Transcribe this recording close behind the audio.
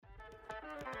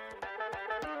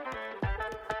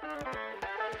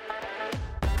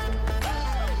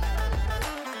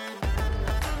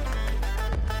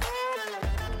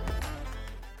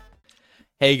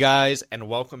Hey guys, and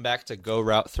welcome back to Go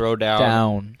Route Throwdown.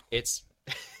 Down. It's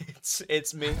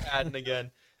it's me, Haddon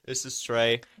again. This is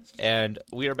Trey, and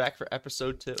we are back for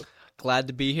episode 2. Glad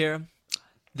to be here.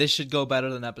 This should go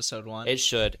better than episode 1. It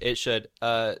should.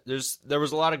 There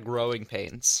was a lot of growing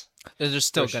pains. There's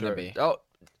still for gonna sure. be Oh,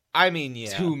 I mean,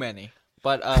 yeah, too many.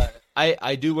 But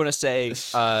I do want to say,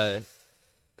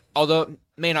 although it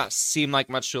may not seem like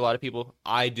much to a lot of people,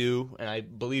 I do, and I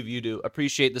believe you do,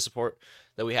 appreciate the support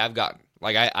that we have gotten.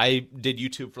 Like, I did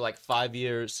YouTube for like 5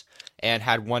 years and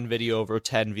had one video over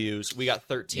 10 views. We got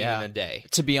 13 in a day.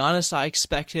 To be honest, I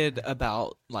expected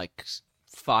about like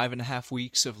 5.5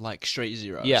 weeks of like straight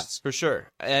zeros. Yeah, for sure.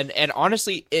 And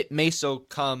honestly, it may still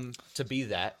come to be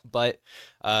that, but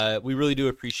we really do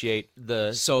appreciate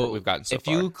the support we've gotten so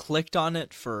far. If you clicked on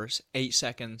it for 8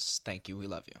 seconds, thank you. We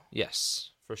love you. Yes.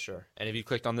 For sure. And if you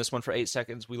clicked on this one for 8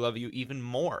 seconds, we love you even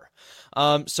more.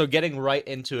 So getting right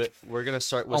into it, we're going to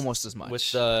start with almost as much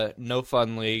with the No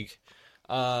Fun League.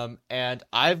 And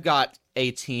I've got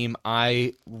a team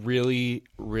I really,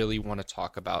 really want to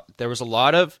talk about. There was a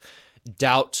lot of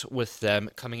doubt with them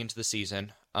coming into the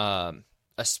season,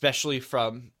 especially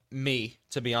from me,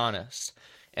 to be honest.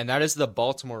 And that is the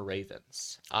Baltimore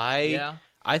Ravens. I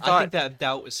think that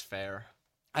doubt was fair.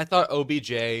 I thought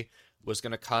OBJ was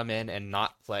going to come in and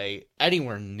not play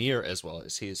anywhere near as well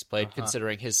as he's played,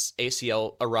 considering his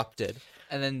ACL erupted.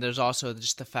 And then there's also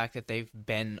just the fact that they've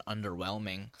been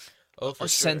underwhelming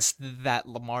since that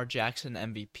Lamar Jackson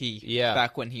MVP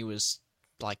back when he was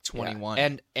like 21.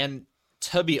 Yeah. And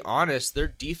to be honest, their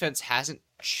defense hasn't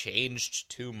changed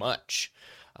too much.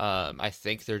 I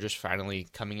think they're just finally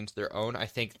coming into their own. I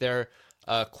think their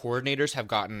coordinators have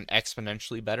gotten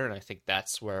exponentially better, and I think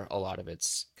that's where a lot of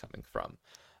it's coming from.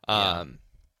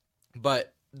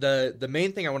 But the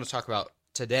main thing I want to talk about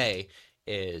today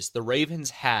is the Ravens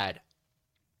had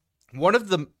one of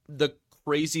the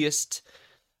craziest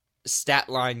stat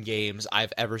line games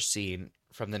I've ever seen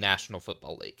from the National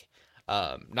Football League.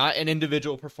 Not an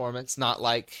individual performance, not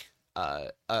like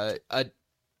a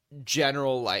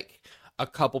general, like a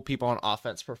couple people on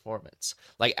offense performance.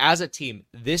 Like, as a team,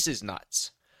 this is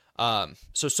nuts.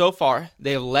 So far,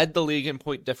 they have led the league in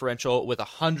point differential with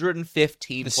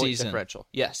 115 point differential.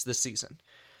 Yes, this season.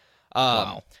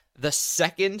 Wow. The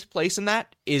second place in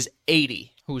that is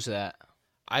 80. Who's that?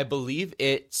 I believe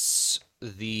it's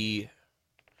the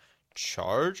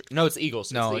Charge. No, it's the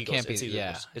Eagles. No, it can't be.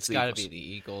 It's got to be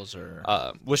the Eagles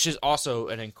or which is also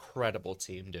an incredible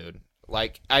team, dude.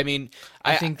 Like, I mean,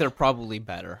 I think they're probably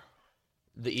better.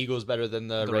 The Eagles better than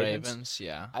the Ravens.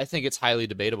 Yeah. I think it's highly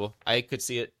debatable. I could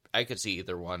see it. I could see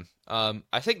either one.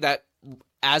 I think that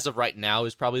as of right now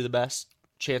is probably the best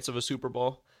chance of a Super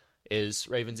Bowl is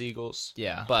Ravens-Eagles.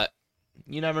 Yeah. But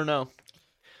you never know.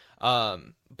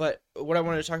 But what I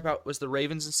wanted to talk about was the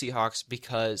Ravens and Seahawks,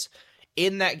 because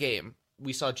in that game,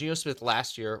 we saw Geno Smith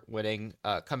last year winning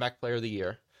Comeback Player of the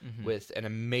Year with an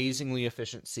amazingly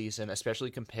efficient season,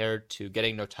 especially compared to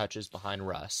getting no touches behind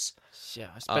Russ.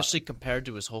 Yeah, especially compared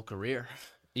to his whole career.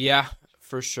 Yeah,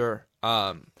 for sure.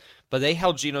 But they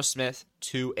held Geno Smith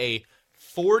to a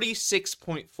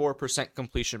 46.4%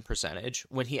 completion percentage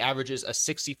when he averages a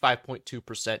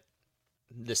 65.2%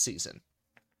 this season.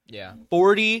 Yeah.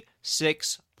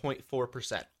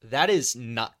 46.4%. That is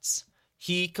nuts.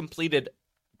 He completed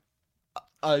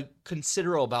a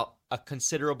considerable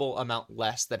amount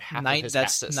less than half of his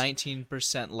passes. That's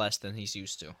 19% less than he's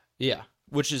used to. Yeah,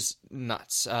 which is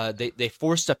nuts. They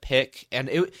forced a pick, and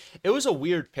it was a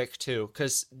weird pick too,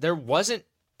 because there wasn't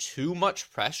too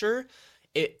much pressure.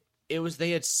 It was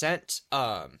they had sent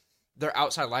their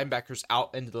outside linebackers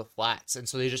out into the flats, and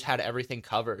so they just had everything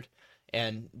covered.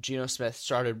 And Geno Smith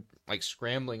started like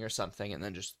scrambling or something, and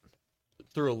then just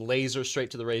threw a laser straight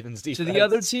to the Ravens defense. To the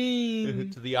other team.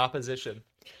 To the opposition.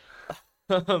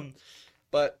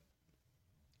 But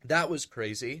that was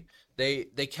crazy. They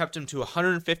kept him to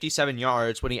 157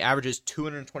 yards when he averages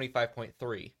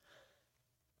 225.3.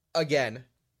 Again,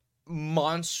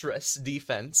 monstrous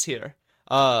defense here.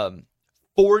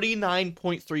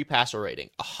 49.3 passer rating.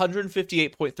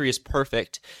 158.3 is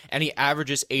perfect, and he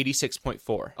averages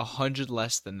 86.4. 100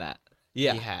 less than that.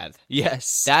 Yeah. He had.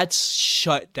 Yes. That's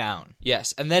shut down.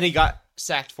 Yes, and then he got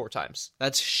sacked 4 times.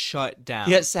 That's shut down.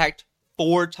 He got sacked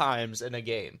 4 times in a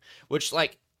game, which,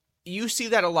 like, you see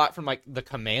that a lot from, like, the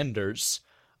Commanders,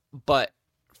 but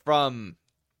from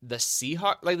the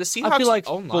Seahawks, like, the Seahawks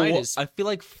I feel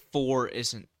like 4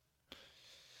 isn't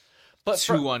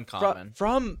too uncommon.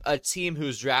 From a team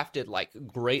who's drafted, like,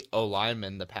 great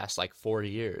O-linemen the past, like, 4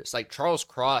 years. Like, Charles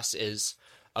Cross is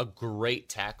a great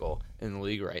tackle in the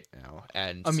league right now.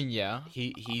 And I mean, yeah,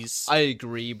 he's. I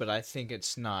agree, but I think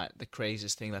it's not the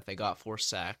craziest thing that they got 4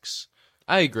 sacks.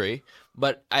 I agree,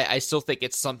 but I still think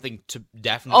it's something to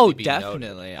definitely be definitely.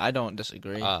 noted. I don't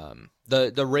disagree.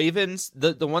 The Ravens,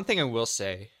 the one thing I will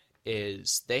say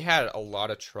is they had a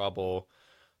lot of trouble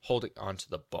holding onto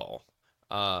the ball.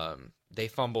 They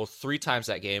fumbled 3 times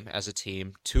that game as a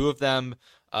team. 2 of them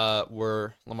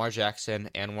were Lamar Jackson,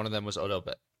 and one of them was Odell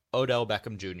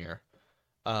Beckham Jr.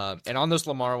 And on those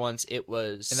Lamar ones, it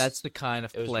was... And that's the kind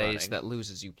of plays that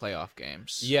loses you playoff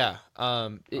games. Yeah.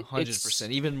 100%.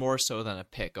 Even more so than a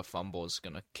pick, a fumble is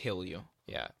going to kill you.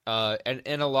 Yeah.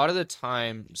 And a lot of the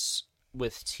times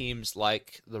with teams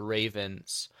like the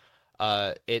Ravens,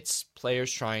 it's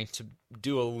players trying to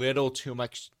do a little too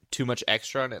much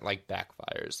extra, and it like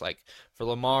backfires. Like for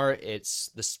Lamar, it's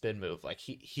the spin move. Like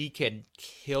he can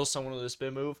kill someone with a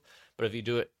spin move, but if you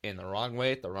do it in the wrong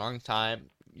way at the wrong time,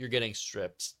 you're getting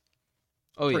stripped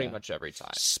pretty much every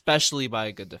time. Especially by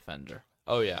a good defender.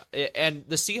 Oh, yeah. And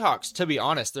the Seahawks, to be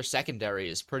honest, their secondary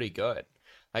is pretty good.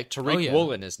 Like, Tariq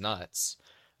Woolen is nuts.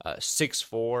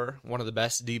 6'4", one of the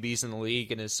best DBs in the league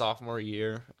in his sophomore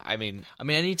year. I mean,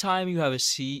 anytime you have a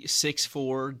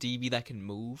 6'4" DB that can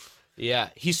move.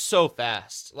 Yeah, he's so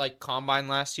fast. Like, Combine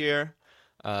last year,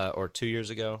 or 2 years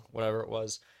ago, whatever it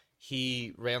was,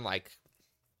 he ran, like,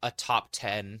 a top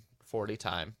 10 40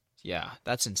 time. Yeah,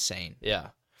 that's insane. Yeah.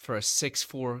 For a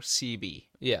 6'4" CB.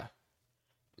 Yeah.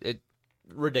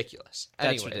 Ridiculous.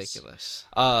 That's ridiculous.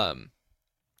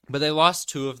 But they lost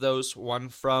 2 of those, one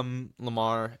from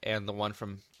Lamar and the one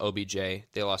from OBJ.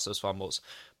 They lost those fumbles.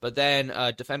 But then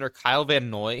defender Kyle Van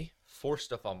Noy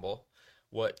forced a fumble,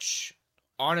 which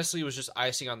honestly was just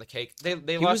icing on the cake.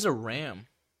 He was a Ram.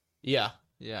 Yeah.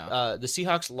 Yeah. The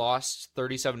Seahawks lost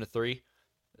 37-3.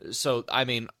 So, I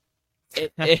mean,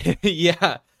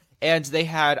 yeah. And they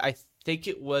had, I think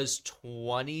it was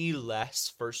 20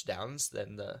 less first downs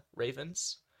than the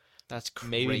Ravens. That's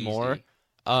crazy. Maybe more.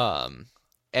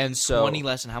 And so 20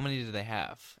 less, and how many did they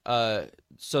have?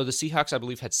 So the Seahawks, I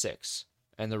believe, had 6,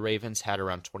 and the Ravens had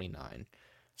around 29.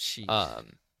 Jeez.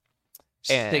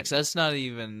 6. That's not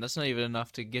even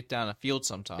enough to get down a field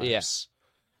sometimes. Yes.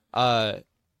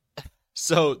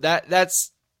 So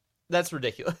that's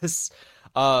ridiculous.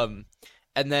 And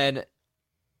then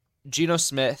Geno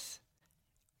Stone,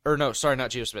 the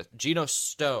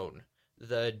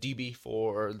DB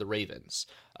for the Ravens,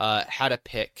 had a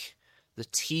pick. The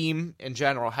team in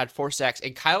general had 4 sacks,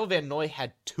 and Kyle Van Noy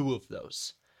had 2 of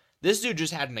those. This dude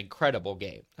just had an incredible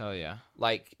game. Oh, yeah.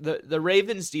 Like, the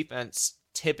Ravens defense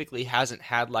typically hasn't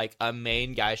had, like, a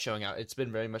main guy showing out. It's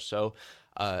been very much so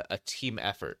a team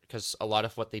effort, because a lot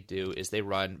of what they do is they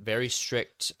run very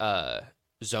strict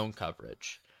zone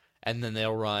coverage, and then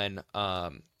they'll run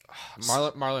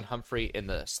Marlon Humphrey in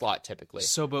the slot typically.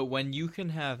 So, but when you can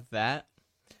have that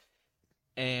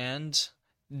and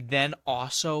then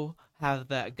also have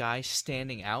that guy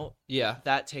standing out, yeah,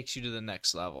 that takes you to the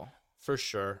next level. For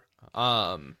sure.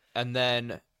 And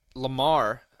then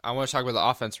Lamar, I want to talk about the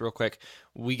offense real quick.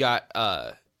 We got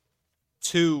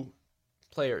 2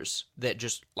 players that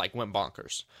just like went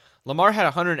bonkers. Lamar had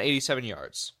 187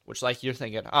 yards, which like you're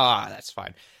thinking, that's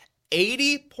fine.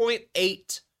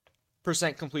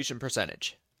 80.8% completion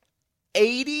percentage.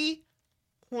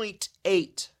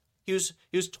 80.8. He was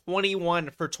 21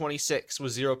 for 26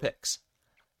 with 0 picks.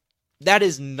 That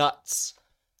is nuts.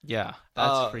 Yeah,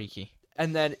 that's freaky.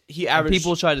 And then he averaged...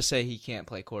 People try to say he can't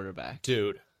play quarterback.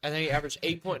 Dude. And then he averaged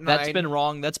 8.9. That's been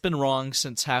wrong. That's been wrong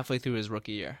since halfway through his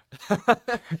rookie year.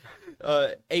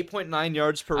 8.9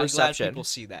 yards per reception. I'm glad people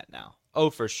see that now. Oh,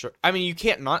 for sure. I mean, you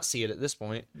can't not see it at this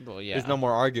point. Well, yeah. There's no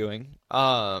more arguing.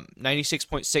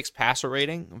 96.6 passer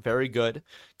rating. Very good.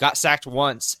 Got sacked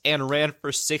once and ran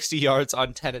for 60 yards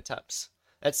on 10 attempts.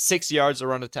 That's 6 yards a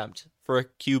run attempt for a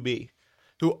QB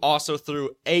who also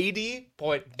threw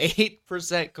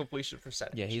 80.8% completion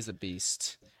percentage. Yeah, he's a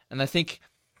beast. And I think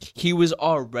he was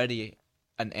already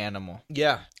an animal.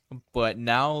 Yeah. But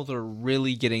now they're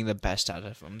really getting the best out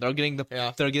of him. They're getting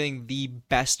the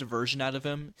best version out of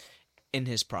him in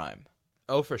his prime.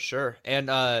 Oh, for sure.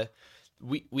 And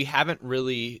we haven't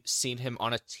really seen him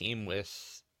on a team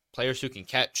with players who can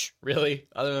catch, really,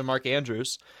 other than Mark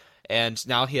Andrews. And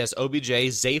now he has OBJ.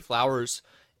 Zay Flowers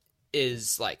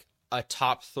is like a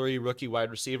top 3 rookie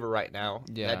wide receiver right now.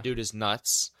 Yeah. That dude is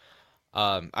nuts.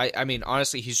 I mean,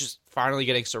 honestly, he's just finally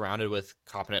getting surrounded with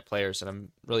competent players, and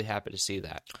I'm really happy to see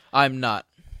that. I'm not.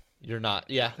 You're not,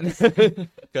 yeah.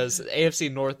 Because the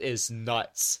AFC North is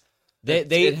nuts.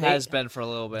 It has been for a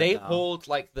little bit. They now. hold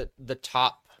like the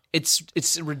top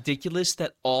It's ridiculous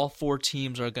that all 4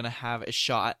 teams are going to have a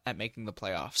shot at making the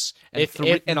playoffs. And if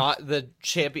not the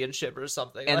championship or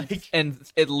something. And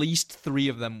at least 3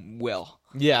 of them will.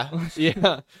 Yeah.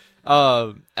 Yeah.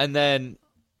 And then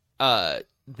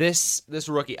this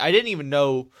rookie, I didn't even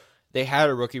know they had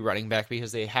a rookie running back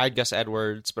because they had Gus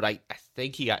Edwards, but I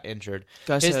think he got injured.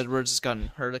 Edwards has gotten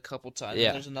hurt a couple times.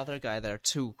 Yeah. There's another guy there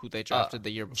too who they drafted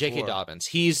the year before. J.K. Dobbins.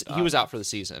 He was out for the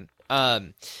season.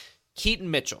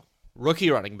 Keaton Mitchell, rookie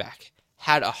running back,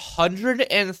 had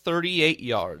 138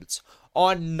 yards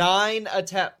on 9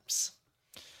 attempts.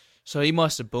 So he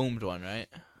must have boomed one, right?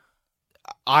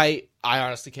 I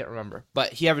honestly can't remember,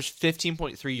 but he averaged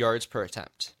 15.3 yards per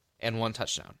attempt and 1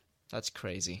 touchdown. That's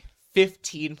crazy.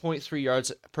 15.3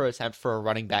 yards per attempt for a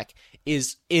running back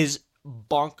is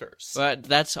bonkers. But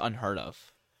that's unheard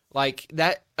of. Like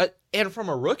that, and from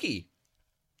a rookie.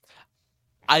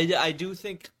 I do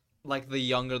think like the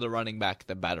younger the running back,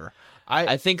 the better.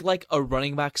 I think like a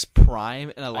running back's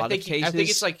prime in a lot of cases. I think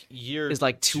it's like years is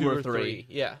like 2 or 3.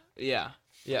 Yeah. Yeah.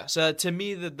 So to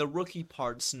me, the rookie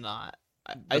part's not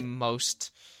the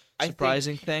most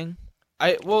surprising thing.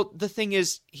 Well, the thing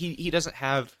is, he doesn't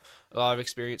have a lot of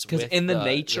experience because in the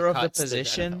nature of the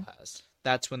position,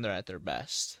 that's when they're at their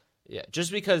best. Yeah,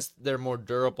 just because they're more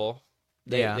durable,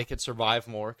 they could survive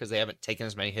more because they haven't taken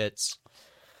as many hits.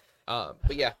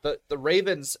 But yeah, the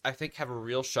Ravens I think have a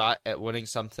real shot at winning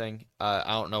something.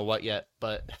 I don't know what yet,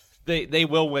 but they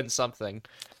will win something.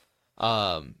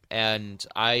 And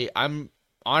I'm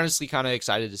honestly kind of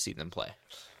excited to see them play.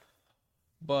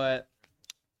 But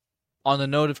on the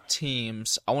note of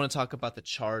teams, I want to talk about the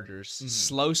Chargers.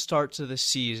 Slow start to the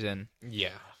season. Yeah.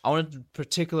 I want to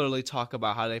particularly talk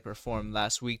about how they performed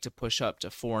last week to push up to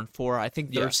 4-4. I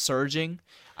think they're surging.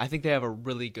 I think they have a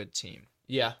really good team.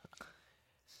 Yeah.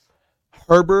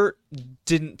 Herbert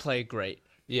didn't play great.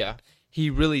 Yeah.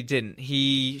 He really didn't.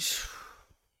 He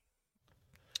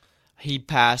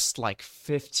passed like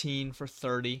 15 for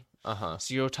 30.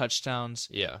 0 touchdowns.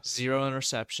 Yeah. 0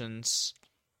 interceptions.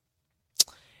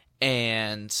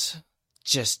 And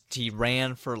just he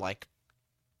ran for like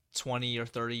 20 or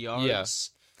 30 yards.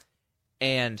 Yeah.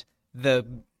 And the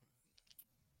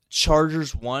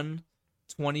Chargers won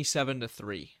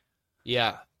 27-3.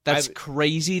 Yeah. That's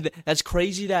crazy. That's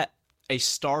crazy that a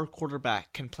star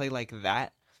quarterback can play like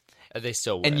that. They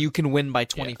still win. And you can win by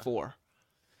 24.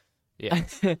 Yeah.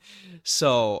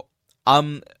 So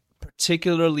I'm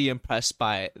particularly impressed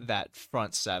by that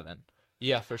front 7.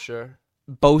 Yeah, for sure.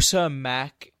 Bosa,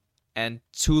 Mack, and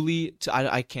Tuli.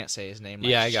 I can't say his name.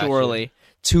 Yeah, I got surely. You.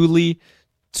 Tuli,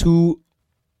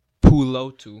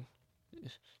 Pulotu.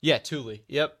 Yeah, Tuli.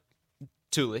 Yep.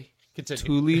 Tuli. Continue.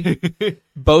 Tuli.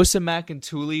 Bosa, Mack, and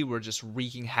Tuli were just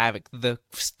wreaking havoc. The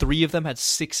 3 of them had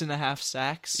 6.5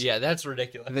 sacks. Yeah, that's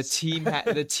ridiculous.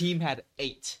 The team had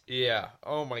 8. Yeah.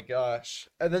 Oh my gosh.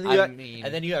 And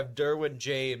then you have Derwin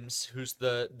James, who's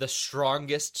the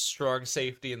strongest strong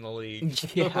safety in the league.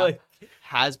 Yeah.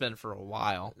 Has been for a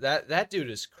while. That dude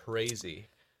is crazy.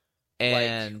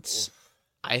 And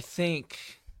I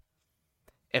think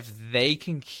if they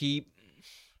can keep,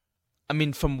 I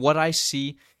mean, from what I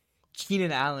see,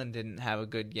 Keenan Allen didn't have a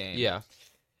good game. Yeah.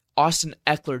 Austin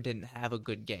Eckler didn't have a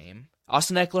good game.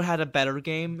 Austin Eckler had a better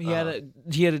game. He had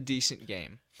a decent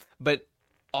game. But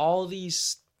all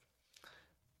these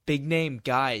big name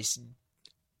guys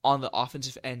on the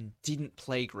offensive end didn't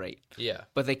play great. Yeah.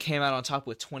 But they came out on top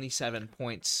with 27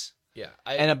 points. Yeah.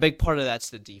 And a big part of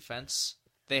that's the defense.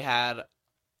 They had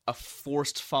a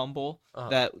forced fumble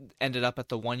that ended up at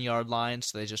the 1-yard line,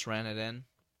 so they just ran it in.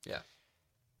 Yeah.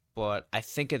 But I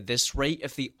think at this rate,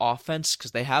 if the offense,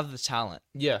 because they have the talent.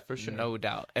 Yeah, for sure. No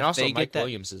doubt. And also Mike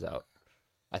Williams is out,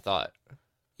 I thought.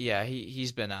 Yeah,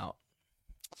 he's been out.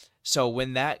 So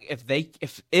when that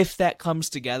if that comes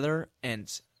together,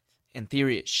 and in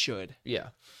theory it should. Yeah.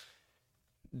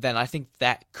 Then I think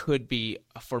that could be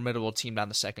a formidable team down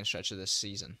the second stretch of this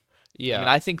season. Yeah. I mean,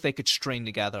 I think they could string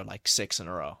together like 6 in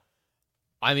a row.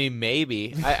 I mean,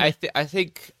 maybe. I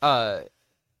think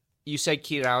you said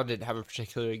Keenan Allen didn't have a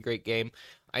particularly great game.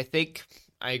 I think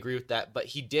I agree with that, but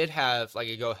he did have like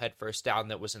a go-ahead first down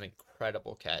that was an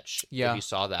incredible catch. Yeah. If you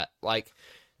saw that. Like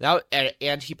that,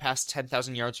 and he passed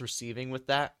 10,000 yards receiving with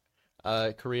that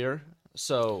career.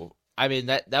 So, I mean,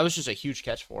 that was just a huge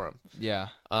catch for him. Yeah.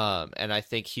 And I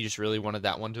think he just really wanted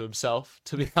that one to himself,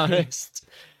 to be honest.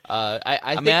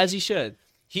 I mean, as he should.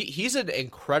 He's an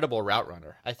incredible route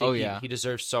runner. I think he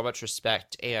deserves so much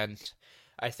respect, and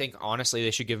I think, honestly, they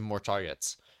should give him more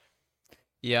targets.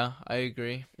 Yeah, I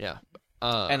agree. Yeah.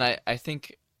 And I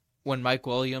think when Mike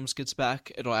Williams gets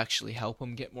back, it'll actually help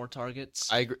him get more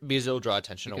targets. I agree, because it'll draw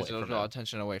attention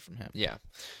away from him. Yeah.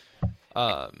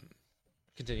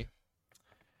 Continue.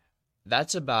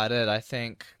 That's about it, I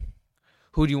think.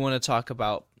 Who do you want to talk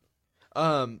about?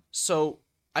 So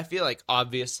I feel like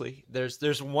obviously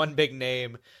there's one big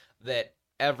name that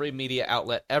every media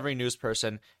outlet, every news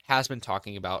person has been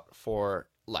talking about for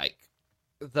like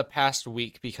the past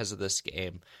week because of this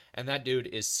game, and that dude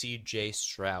is C.J.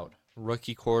 Stroud,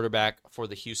 rookie quarterback for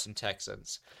the Houston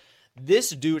Texans.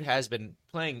 This dude has been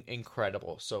playing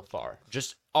incredible so far,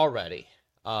 just already.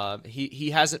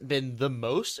 He hasn't been the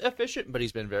most efficient, but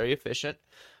he's been very efficient,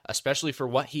 especially for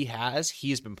what he has.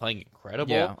 He's been playing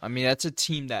incredible. Yeah, I mean, that's a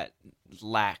team that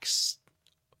lacks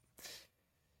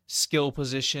skill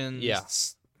positions.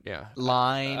 Yeah.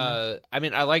 Line. I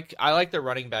mean, I like their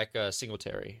running back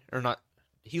Singletary, or not.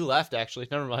 He left actually.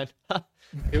 Never mind.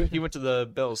 He went to the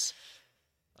Bills.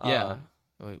 Yeah.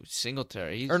 Wait,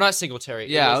 Singletary. Or not Singletary.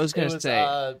 Yeah, I was gonna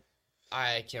say.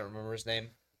 I can't remember his name.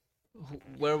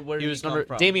 Where he was come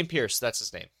from? Damian Pierce. That's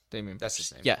his name. That's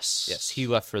his name. Yes. He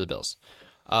left for the Bills.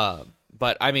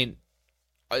 But I mean,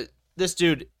 this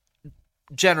dude,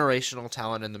 generational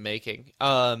talent in the making.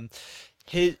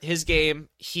 His game,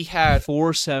 he had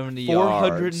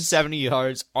 470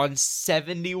 yards on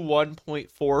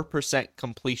 71.4%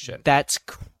 completion. That's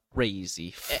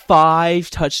crazy. 5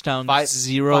 touchdowns,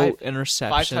 0 interceptions.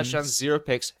 5 touchdowns, 0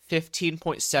 picks,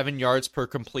 15.7 yards per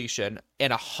completion,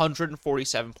 and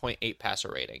 147.8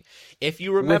 passer rating. If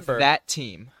you remember, with that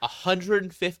team,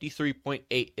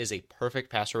 153.8 is a perfect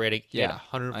passer rating. He had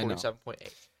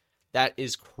 147.8. That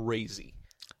is crazy.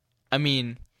 I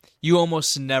mean, you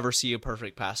almost never see a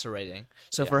perfect passer rating.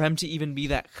 So for him to even be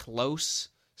that close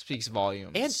speaks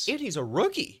volumes. And he's a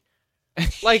rookie.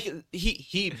 Like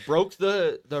he broke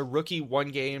the rookie one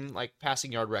game like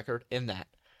passing yard record in that.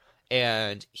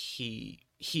 And he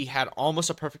had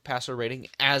almost a perfect passer rating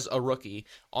as a rookie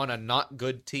on a not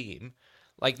good team.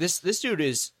 Like this dude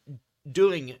is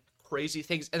doing crazy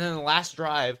things. And then the last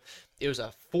drive, it was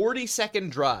a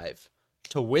 40-second drive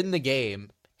to win the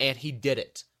game, and he did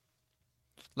it.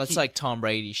 That's like Tom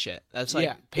Brady shit. That's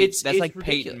like it's like ridiculous.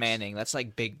 Peyton Manning. That's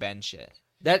like Big Ben shit.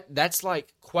 That's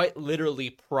like quite literally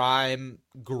prime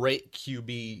great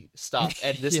QB stuff,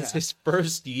 and this is his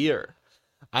first year.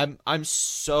 I'm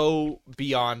so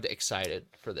beyond excited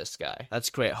for this guy. That's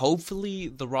great. Hopefully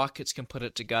the Rockets can put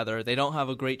it together. They don't have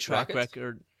a great track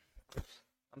record.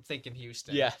 I'm thinking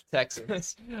Houston. Yeah,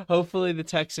 Texans. Hopefully the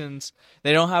Texans.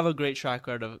 They don't have a great track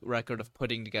record of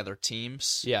putting together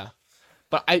teams. Yeah.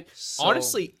 But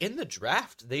honestly, in the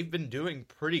draft, they've been doing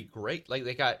pretty great. Like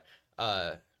they got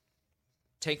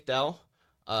Tank Dell,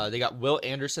 they got Will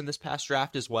Anderson this past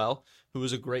draft as well, who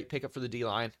was a great pickup for the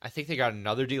D-line. I think they got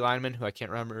another D-lineman who I can't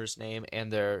remember his name,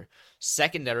 and their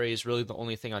secondary is really the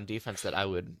only thing on defense that I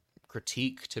would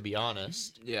critique, to be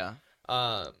honest. Yeah.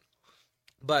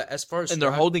 But as far as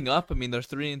they're holding up. I mean, they're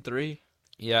 3-3.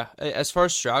 Yeah. As far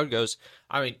as Stroud goes,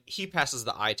 I mean, he passes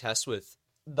the eye test with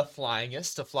the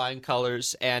flyingest of flying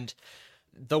colors, and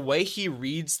the way he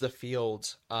reads the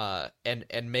field and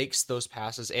makes those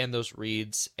passes and those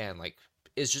reads, and like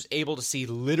is just able to see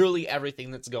literally everything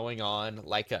that's going on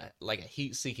like a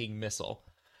heat-seeking missile.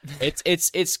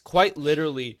 It's quite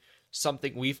literally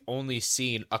something we've only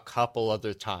seen a couple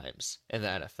other times in the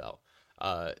NFL.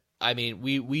 I mean,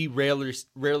 we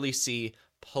rarely see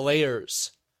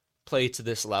players play to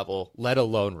this level, let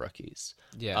alone rookies.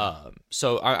 Yeah.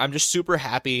 So I'm just super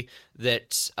happy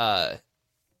that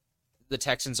the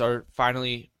Texans are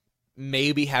finally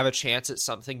maybe have a chance at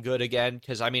something good again.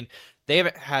 Because I mean, they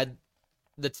haven't had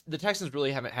the Texans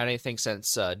really haven't had anything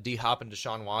since D-Hop and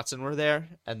Deshaun Watson were there,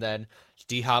 and then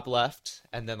D-Hop left,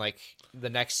 and then like the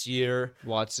next year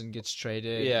Watson gets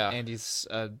traded. Yeah, and he's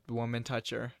a woman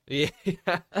toucher. Yeah,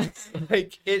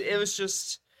 like it was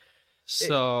just.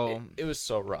 So it was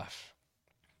so rough.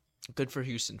 Good for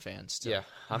Houston fans too. Yeah,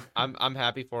 I'm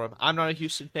happy for him. I'm not a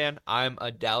Houston fan. I'm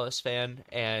a Dallas fan.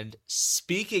 And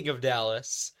speaking of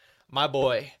Dallas, my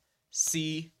boy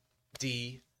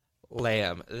C.D.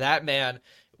 Lamb, that man,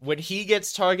 when he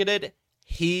gets targeted,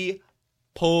 he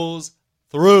pulls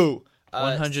through.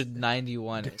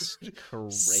 191 is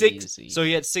crazy. So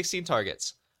he had 16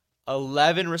 targets,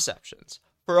 11 receptions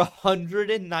for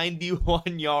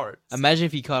 191 yards. Imagine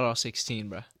if he caught all 16,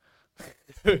 bro.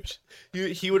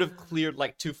 Dude, he would have cleared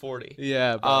like 240.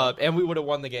 Yeah, bro. And we would have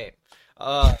won the game.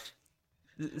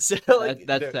 So like,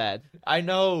 that's sad. I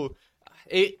know.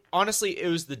 Honestly, it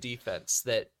was the defense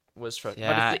that was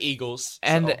frustrating. But it's the Eagles. So.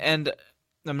 And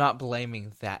I'm not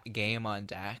blaming that game on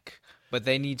Dak, but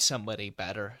they need somebody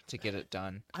better to get it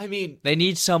done. I mean, they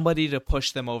need somebody to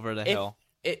push them over the hill.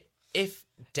 If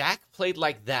Dak played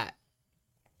like that,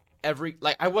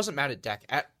 I wasn't mad at Dak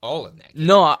at all in that game.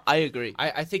 No, I agree.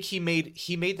 I think he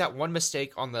made that one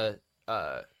mistake on the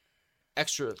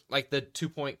extra, like the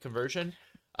 2-point conversion,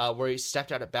 where he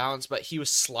stepped out of bounds, but he was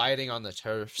sliding on the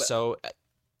turf. So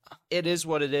it is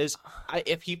what it is.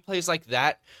 If he plays like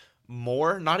that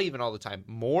more, not even all the time,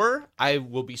 more, I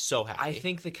will be so happy. I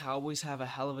think the Cowboys have a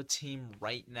hell of a team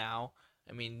right now.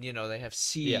 I mean, they have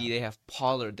CeeDee, they have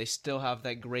Pollard, they still have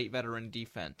that great veteran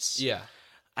defense. Yeah.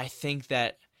 I think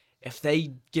that if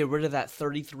they get rid of that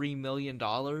 $33 million,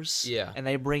 and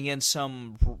they bring in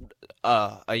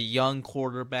a young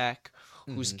quarterback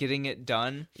who's getting it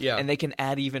done, and they can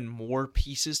add even more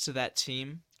pieces to that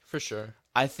team, for sure.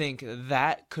 I think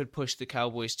that could push the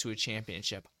Cowboys to a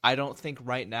championship. I don't think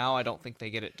right now, I don't think they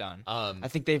get it done. I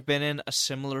think they've been in a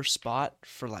similar spot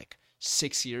for like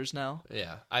 6 years now.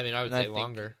 Yeah, I mean, I would say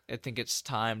longer. I think it's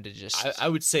time to just... I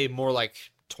would say more like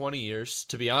 20 years,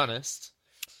 to be honest.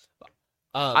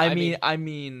 I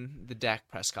mean the Dak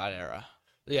Prescott era.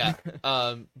 Yeah.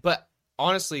 But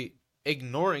honestly,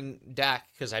 ignoring Dak,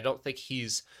 because I don't think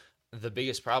he's the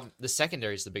biggest problem. The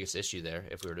secondary is the biggest issue there,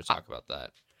 if we were to talk about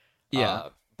that. Yeah.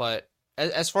 But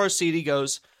as far as CeeDee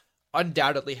goes,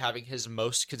 undoubtedly having his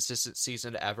most consistent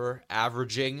season ever,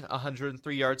 averaging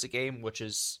 103 yards a game, which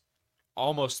is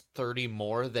almost 30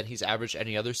 more than he's averaged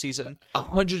any other season.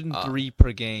 103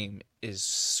 per game is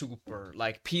super.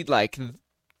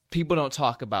 People don't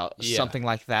talk about something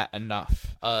like that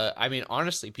enough. I mean,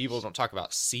 honestly, people don't talk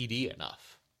about CeeDee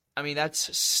enough. I mean,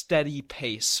 that's steady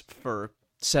pace for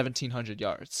 1,700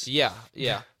 yards. Yeah.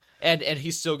 And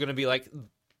he's still going to be like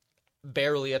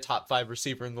barely a top 5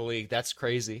 receiver in the league. That's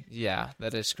crazy. Yeah,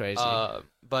 that is crazy.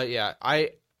 But yeah,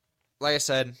 like I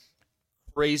said,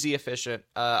 crazy efficient.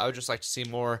 I would just like to see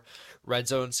more red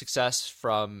zone success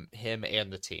from him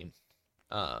and the team.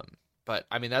 But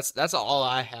I mean, that's all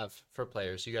I have for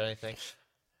players. You got anything?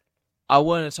 I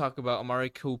want to talk about Amari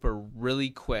Cooper really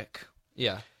quick.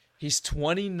 Yeah. He's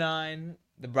 29.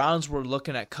 The Browns were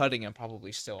looking at cutting him,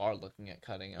 probably still are looking at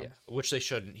cutting him. Yeah, which they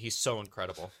shouldn't. He's so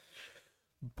incredible.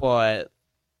 But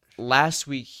last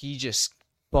week, he just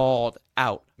balled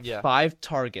out. Yeah. 5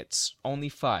 targets, only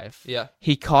 5. Yeah.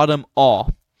 He caught them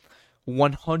all.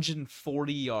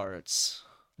 140 yards.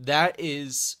 That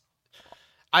is...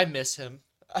 I miss him.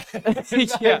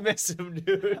 Yeah. I miss him,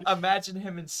 dude. Imagine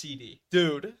him and CeeDee.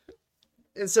 Dude.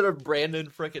 Instead of Brandon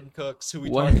frickin' Cooks, who we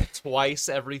target twice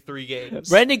every 3 games.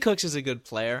 Brandon Cooks is a good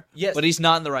player, yes, but he's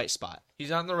not in the right spot.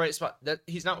 He's not in the right spot.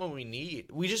 He's not what we need.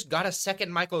 We just got a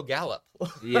second Michael Gallup.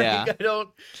 Yeah. I don't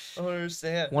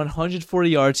understand. 140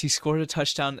 yards. He scored a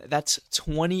touchdown. That's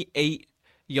 28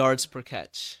 yards per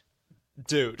catch.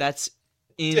 Dude. That's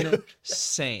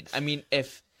insane. I mean,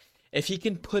 if he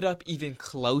can put up even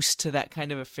close to that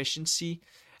kind of efficiency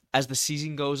as the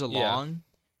season goes along,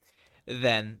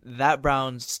 then that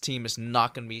Browns team is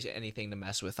not going to be anything to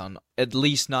mess with, at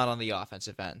least not on the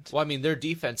offensive end. Well, I mean, their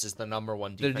defense is the number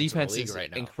 1 defense, their defense in the league is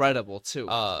right now. Incredible, too.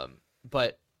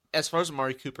 But as far as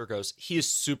Amari Cooper goes, he is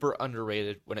super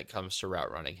underrated when it comes to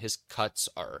route running. His cuts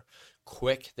are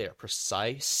quick, they are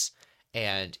precise,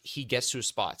 and he gets to his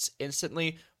spots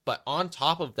instantly. But on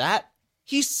top of that,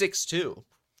 he's 6'2".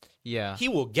 Yeah. He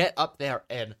will get up there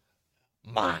and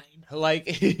mine. Like,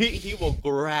 he will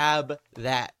grab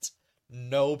that.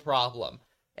 No problem.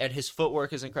 And his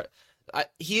footwork is incredible.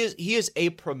 He is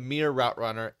a premier route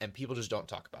runner, and people just don't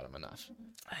talk about him enough.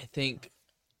 I think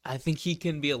he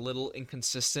can be a little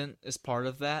inconsistent as part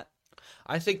of that.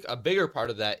 I think a bigger part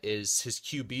of that is his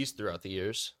QBs throughout the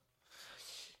years.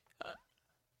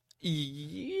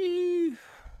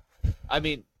 I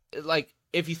mean, like,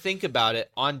 if you think about it,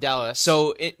 on Dallas.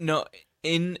 So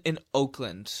in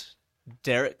Oakland,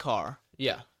 Derek Carr.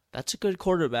 Yeah, that's a good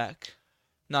quarterback.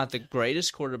 Not the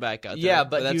greatest quarterback out there. Yeah,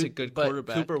 but that's a good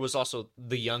quarterback. Cooper was also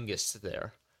the youngest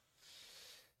there.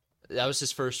 That was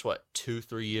his first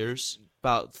 2-3 years.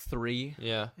 About 3.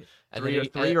 Yeah, and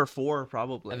three or 4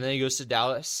 probably. And then he goes to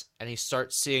Dallas, and he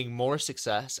starts seeing more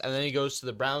success. And then he goes to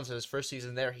the Browns, and his first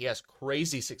season there, he has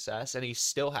crazy success, and he's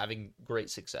still having great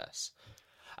success.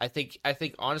 I think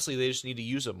honestly, they just need to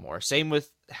use him more. Same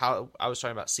with how I was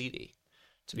talking about CeeDee,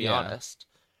 to be honest.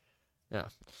 Yeah.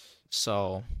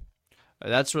 So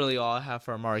that's really all I have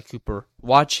for Amari Cooper.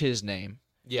 Watch his name.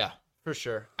 Yeah, for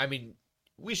sure. I mean,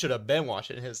 we should have been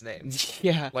watching his name.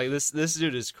 Yeah. Like, this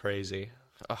dude is crazy.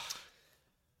 Ugh.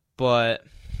 But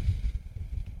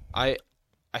I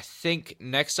think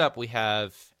next up we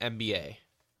have NBA.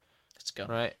 Let's go.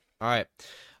 Right? All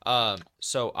right.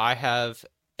 So I have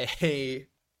a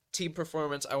team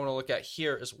performance I want to look at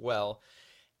here as well.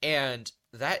 And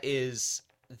that is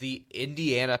the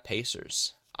Indiana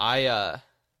Pacers. I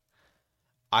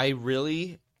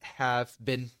really have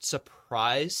been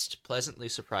pleasantly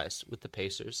surprised with the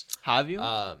Pacers. Have you?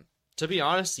 To be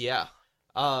honest, yeah.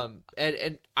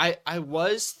 And I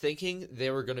was thinking they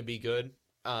were going to be good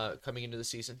coming into the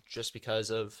season just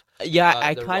because of I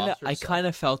their kind roster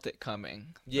of felt it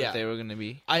coming. Yeah. that they were going to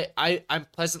be. I'm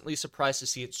pleasantly surprised to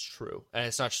see it's true, and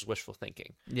it's not just wishful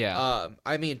thinking. Yeah.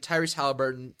 I mean, Tyrese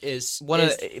Halliburton is So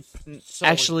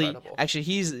incredible. actually,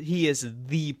 he is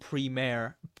the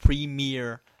premier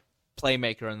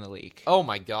playmaker in the league. Oh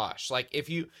my gosh! Like if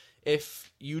you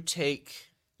take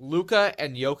Luka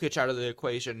and Jokic out of the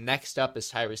equation, next up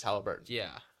is Tyrese Halliburton.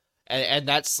 Yeah. And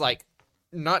that's like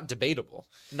not debatable,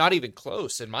 not even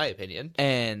close in my opinion.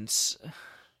 And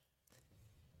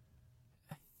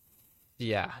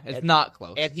yeah, it's not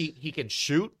close. And he can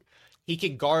shoot. He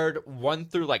can guard 1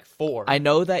 through like 4. I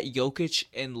know that Jokic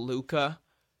and Luka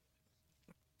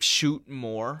shoot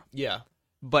more. Yeah.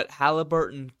 But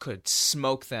Halliburton could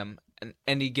smoke them at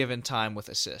any given time with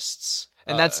assists.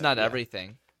 And that's not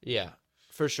everything. Yeah,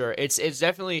 for sure. It's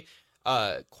definitely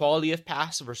quality of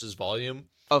pass versus volume.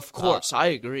 Of course, I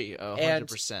agree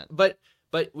 100%. But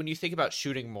when you think about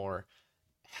shooting more,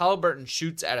 Halliburton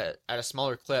shoots at a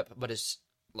smaller clip, but is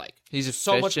like he's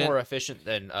so much efficient. more efficient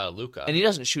than Luka. And he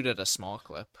doesn't shoot at a small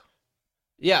clip.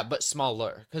 Yeah, but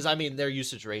smaller, because I mean their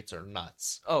usage rates are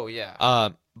nuts. Oh yeah.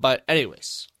 But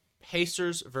anyways,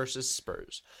 Pacers versus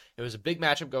Spurs. It was a big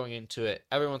matchup going into it.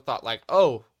 Everyone thought like,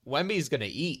 oh, Wemby's gonna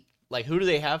eat. Like, who do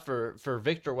they have for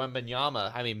Victor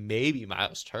Wembanyama? I mean, maybe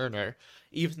Miles Turner,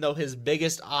 even though his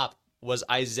biggest op was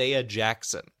Isaiah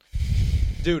Jackson.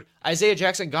 Dude, Isaiah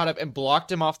Jackson got up and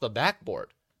blocked him off the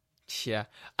backboard. Yeah.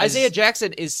 Isaiah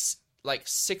Jackson is like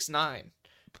 6'9".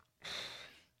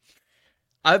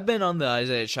 I've been on the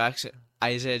Isaiah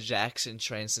Jackson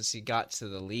train since he got to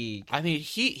the league. I mean,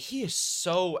 he is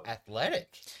so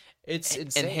athletic. It's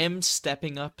insane. And him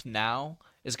stepping up now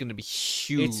is going to be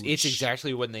huge. It's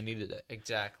exactly when they needed it.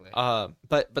 Exactly.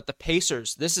 But the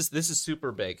Pacers, this is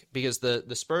super big because the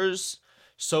Spurs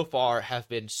so far have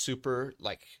been super,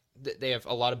 like, they have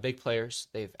a lot of big players.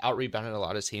 They've out-rebounded a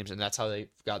lot of teams, and that's how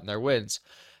they've gotten their wins.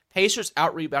 Pacers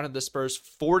out-rebounded the Spurs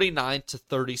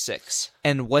 49-36.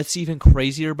 And what's even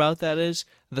crazier about that is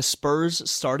the Spurs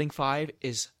starting five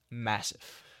is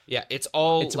massive. Yeah, it's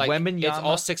all Wembanyama. It's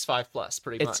all 6'5" plus,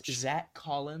 pretty much. It's Zach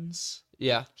Collins.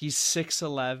 Yeah. He's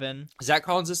 6'11". Zach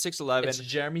Collins is 6'11". It's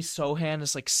Jeremy Sohan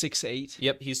is like 6'8".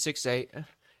 Yep, he's 6'8".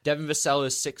 Devin Vassell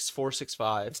is 6'4",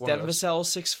 6'5". Devin Vassell is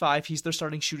 6'5". He's their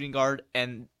starting shooting guard,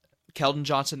 and Keldon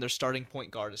Johnson, their starting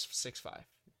point guard, is 6'5".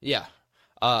 Yeah.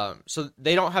 So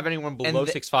they don't have anyone below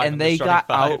 6'5", and they got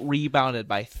out rebounded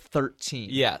by 13.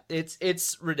 Yeah,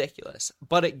 it's ridiculous,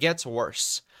 but it gets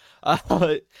worse.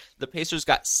 The Pacers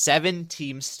got 7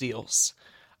 team steals,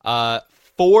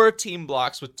 4 team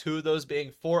blocks, with 2 of those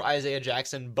being for Isaiah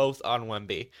Jackson, both on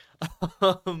Wemby,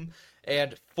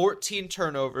 and 14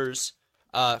 turnovers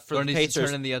for the Pacers. To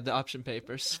turn in the adoption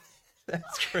papers.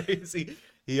 That's crazy.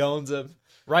 He owns them.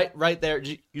 Right there,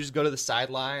 you just go to the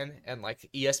sideline and like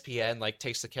ESPN like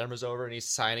takes the cameras over and he's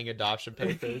signing adoption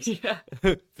papers. Yeah.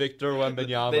 Victor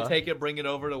Wembanyama. They take it, bring it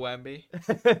over to Wemby.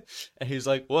 And he's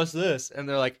like, "What's this?" And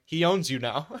they're like, "He owns you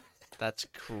now." That's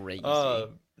crazy.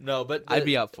 No, but I'd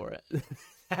be up for it.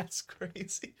 That's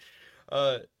crazy.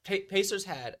 Pacers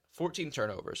had 14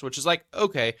 turnovers, which is like,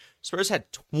 okay. Spurs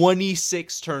had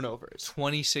 26 turnovers.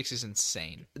 26 is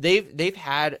insane. They've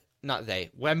had, not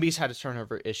they, Wemby's had a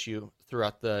turnover issue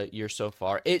throughout the year so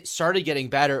far. It started getting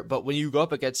better, but when you go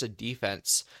up against a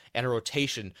defense and a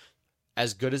rotation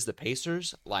as good as the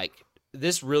Pacers, like,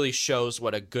 this really shows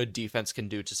what a good defense can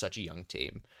do to such a young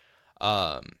team.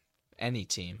 Any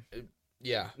team.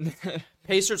 Yeah.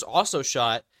 Pacers also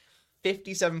shot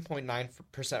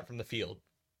 57.9% from the field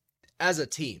as a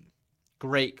team.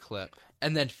 Great clip.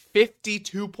 And then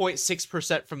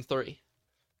 52.6% from 3.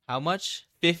 How much?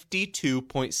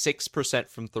 52.6%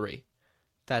 from 3.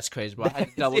 That's crazy, bro. I had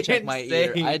to double check my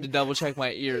ear. I had to double check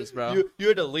my ears, bro. You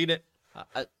had to lean it.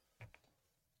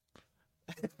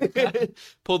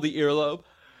 Pull the earlobe.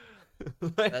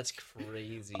 That's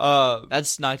crazy.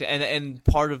 That's not, and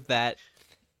part of that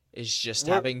is just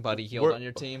having Buddy Hield on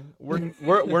your team.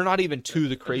 We're not even to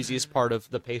the craziest part of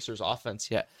the Pacers offense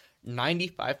yet.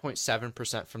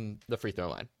 95.7% from the free throw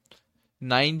line.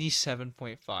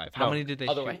 97.5. How many did they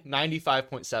other shoot? Way.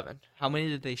 95.7. How many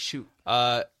did they shoot?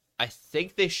 I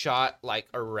think they shot like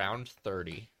around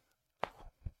 30.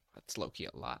 That's low-key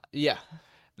a lot. Yeah.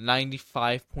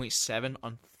 95.7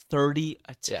 on 30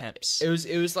 attempts. Yeah.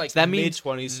 It was like so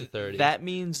mid-20s to 30. That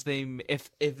means if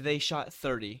they shot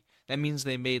 30, that means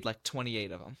they made like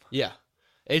 28 of them. Yeah.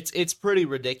 It's pretty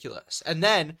ridiculous. And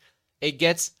then it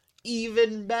gets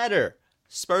even better.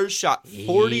 Spurs shot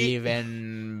 40.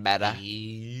 Even better.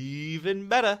 Even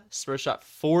better. Spurs shot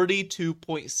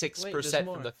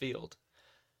 42.6% from the field.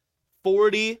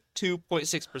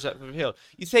 42.6% from the field.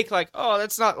 You think like, oh,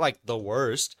 that's not like the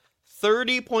worst.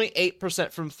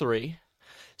 30.8% from 3.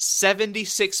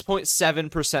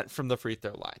 76.7% from the free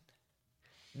throw line.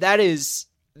 That is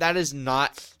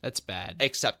not That's bad.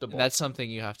 acceptable. That's something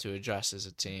you have to address as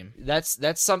a team. That's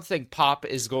something Pop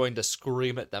is going to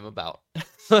scream at them about.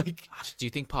 Like, Do you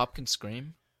think Pop can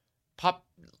scream? Pop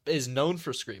is known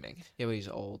for screaming. Yeah, but he's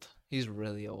old. He's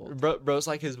really old. Bro's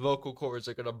like his vocal cords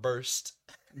are gonna burst.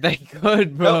 They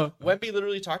could, bro. No, Wemby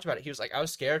literally talked about it. He was like, I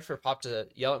was scared for Pop to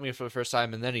yell at me for the first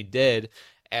time, and then he did,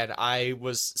 and I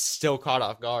was still caught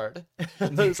off guard. I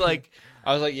was like,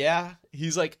 yeah,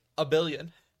 he's like a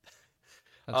billion.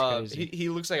 That's crazy. He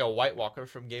looks like a White Walker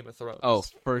from Game of Thrones. Oh,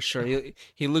 for sure.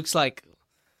 He looks like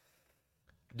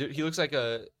Dude, he looks like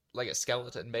a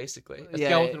skeleton, basically. A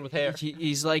skeleton with hair.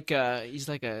 He's like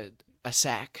a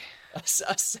sack.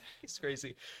 It's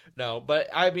crazy. No, but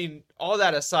I mean, all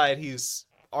that aside, he's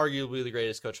arguably the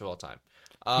greatest coach of all time.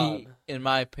 In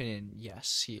my opinion,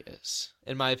 yes, he is.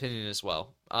 In my opinion as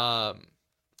well.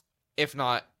 If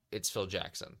not, it's Phil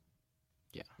Jackson.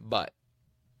 Yeah. But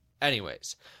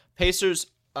anyways, Pacers,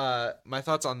 my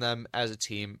thoughts on them as a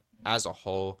team, as a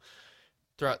whole,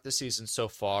 throughout the season so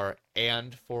far,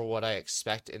 and for what I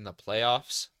expect in the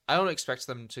playoffs. I don't expect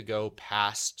them to go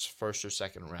past first or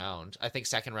second round. I think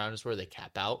second round is where they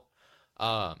cap out.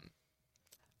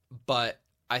 But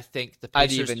I think the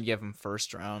Pacers... I'd even give them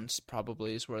first rounds,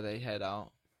 probably, is where they head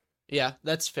out. Yeah,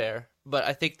 that's fair. But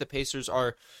I think the Pacers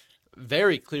are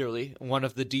very clearly one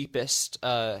of the deepest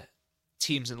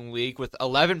teams in the league, with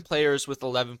 11 players with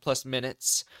 11-plus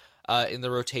minutes in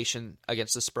the rotation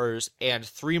against the Spurs, and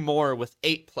 3 more with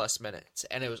 8-plus minutes,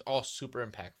 and it was all super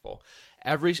impactful.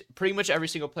 Pretty much every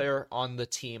single player on the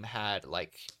team had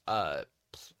like a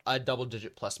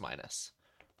double-digit plus-minus.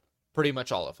 Pretty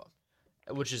much all of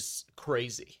them, which is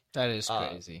crazy. That is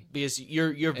crazy. Because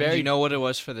you're And very... do you know what it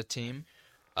was for the team?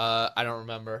 I don't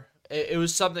remember. It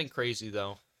was something crazy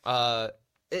though.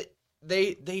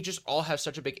 They just all have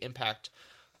such a big impact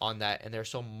on that, and they're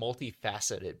so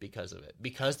multifaceted because of it.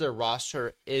 Because their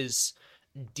roster is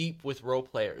deep with role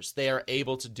players, they are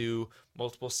able to do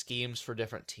multiple schemes for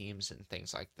different teams and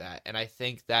things like that. And I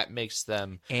think that makes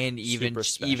them super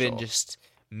special. even just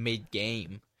mid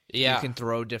game. Yeah. You can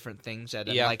throw different things at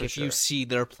them. Yeah, like for if sure. you see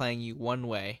they're playing you one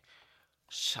way,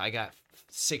 I got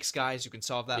 6 guys who can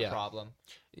solve that problem.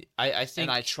 I think,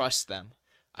 and I trust them.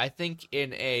 I think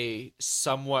in a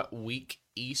somewhat weak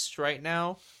East right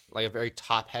now, like a very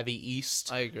top-heavy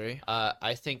East, I agree.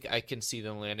 I think I can see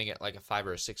them landing at like a 5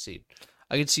 or a 6 seed.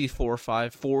 I could see 4 or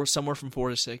 5, somewhere from 4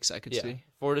 to 6. I could see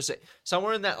 4 to 6,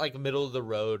 somewhere in that like middle of the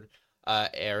road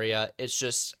area. It's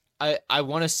just I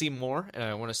want to see more, and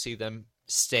I want to see them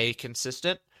stay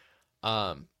consistent.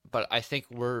 But I think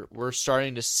we're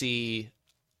starting to see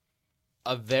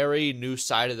a very new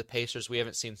side of the Pacers we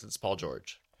haven't seen since Paul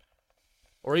George,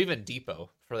 or even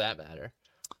Depot for that matter.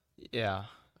 Yeah.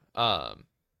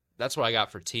 That's what I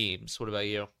got for teams. What about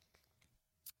you?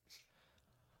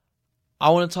 I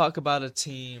want to talk about a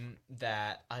team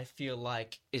that I feel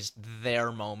like is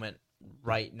their moment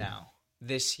right now,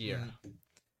 this year.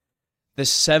 The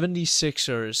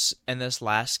 76ers in this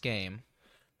last game,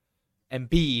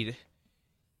 Embiid,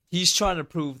 he's trying to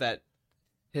prove that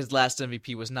his last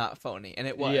MVP was not phony, and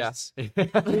it was.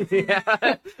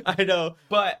 Yeah, I know.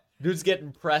 But Dude's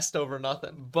getting pressed over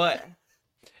nothing. But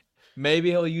maybe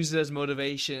he'll use it as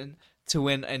motivation to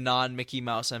win a non-Mickey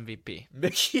Mouse MVP.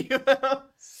 Mickey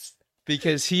Mouse.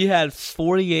 Because he had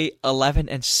 48, 11,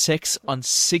 and 6 on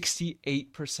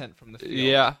 68% from the field.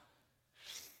 Yeah.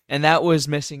 And that was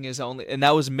missing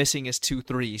his 2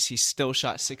 threes. He still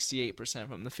shot 68%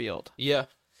 from the field. Yeah.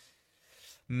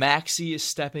 Maxey is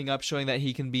stepping up, showing that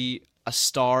he can be a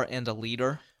star and a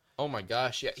leader. Oh my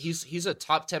gosh, yeah. He's a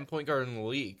top 10 point guard in the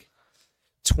league.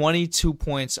 22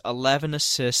 points, 11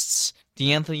 assists.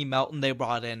 DeAnthony Melton they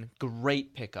brought in.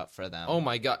 Great pickup for them. Oh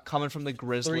my god. Coming from the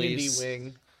Grizzlies. 3D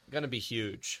wing. Gonna be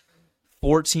huge.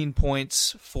 14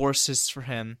 points, 4 assists for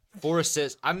him. 4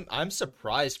 assists. I'm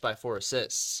surprised by 4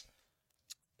 assists.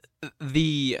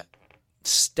 The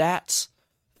stats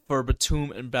for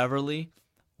Batum and Beverly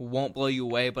won't blow you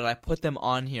away, but I put them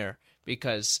on here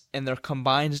because in their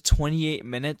combined 28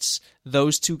 minutes,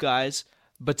 those two guys,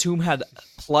 Batum had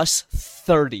plus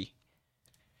 30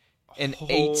 in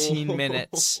 18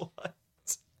 minutes. What?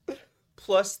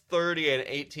 Plus 30 in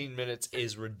 18 minutes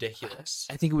is ridiculous.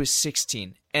 I think it was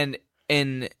 16. And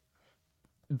in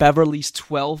Beverly's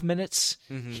 12 minutes,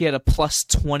 he had a plus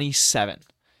 27.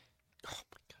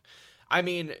 I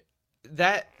mean,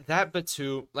 that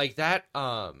Batum, like that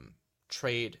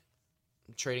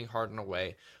trading Harden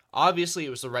away. Obviously, it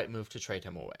was the right move to trade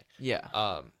him away.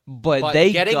 Yeah. But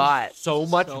they getting got so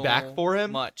much back for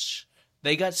him.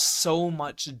 They got so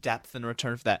much depth in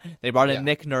return for that. They brought in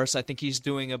Nick Nurse. I think he's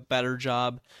doing a better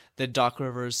job than Doc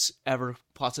Rivers ever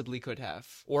possibly could have.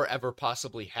 Or ever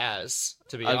possibly has,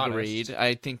 to be honest. Agreed.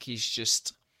 I think he's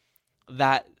just...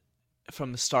 That,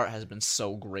 from the start, has been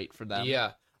so great for them.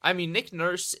 Yeah. I mean, Nick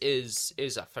Nurse is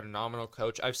a phenomenal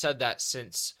coach. I've said that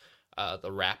since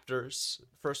the Raptors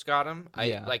first got him.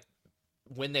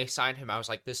 When they signed him, I was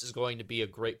like, this is going to be a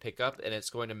great pickup, and it's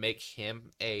going to make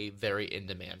him a very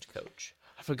in-demand coach.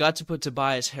 I forgot to put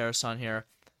Tobias Harris on here,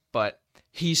 but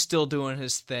he's still doing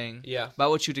his thing. Yeah.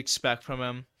 About what you'd expect from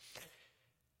him.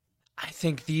 I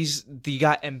think you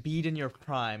got Embiid in your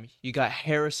prime. You got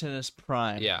Harris in his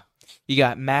prime. Yeah. You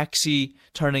got Maxey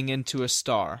turning into a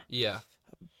star. Yeah.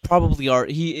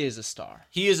 He is a star.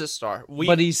 He is a star.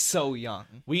 But he's so young.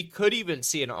 We could even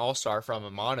see an all-star from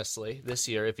him, honestly, this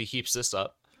year if he keeps this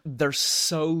up. They're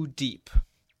so deep.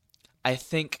 I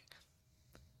think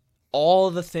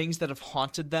all the things that have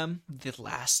haunted them the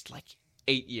last,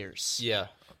 8 years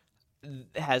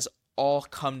has all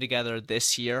come together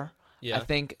this year. Yeah. I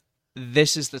think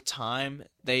this is the time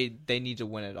they need to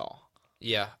win it all.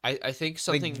 Yeah. I think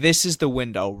something... this is the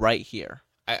window right here.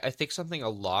 I think something a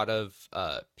lot of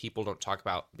people don't talk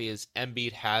about, because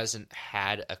Embiid hasn't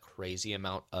had a crazy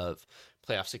amount of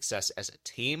playoff success as a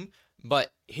team,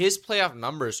 but his playoff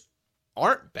numbers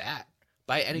aren't bad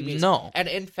by any means. No. And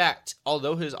in fact,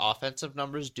 although his offensive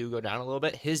numbers do go down a little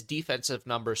bit, his defensive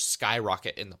numbers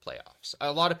skyrocket in the playoffs.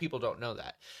 A lot of people don't know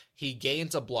that. He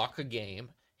gains a block a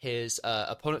game. His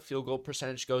opponent field goal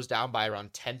percentage goes down by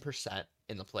around 10%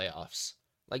 in the playoffs.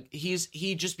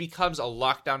 He just becomes a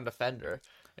lockdown defender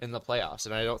in the playoffs,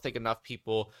 and I don't think enough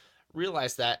people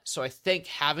realize that. So I think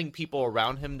having people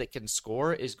around him that can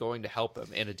score is going to help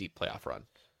him in a deep playoff run.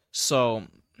 So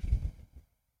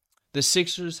the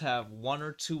Sixers have 1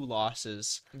 or 2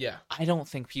 losses. Yeah. I don't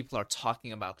think people are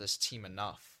talking about this team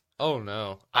enough. Oh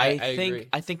no. I agree.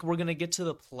 think we're going to get to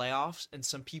the playoffs and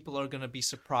some people are going to be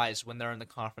surprised when they're in the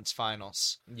conference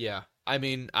finals. Yeah. I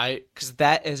mean, cuz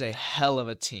that is a hell of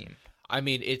a team. I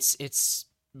mean, it's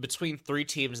between 3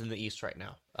 teams in the East right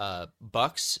now.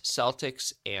 Bucks,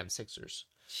 Celtics, and Sixers.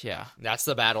 Yeah. That's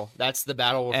the battle. That's the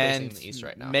battle we're facing in the East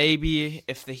right now. Maybe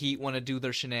if the Heat want to do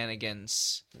their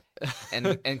shenanigans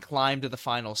and climb to the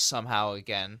finals somehow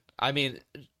again. I mean,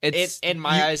 in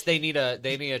my eyes, they need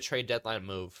a trade deadline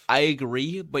move. I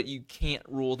agree, but you can't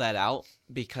rule that out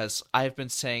because I've been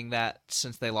saying that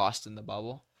since they lost in the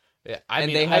bubble. Yeah,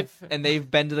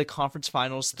 they've been to the conference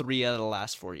finals 3 out of the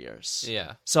last 4 years.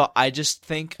 Yeah. So I just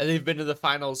think they've been to the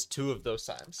finals 2 of those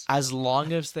times. As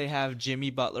long as they have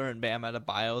Jimmy Butler and Bam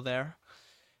Adebayo there,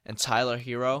 and Tyler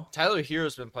Hero. Tyler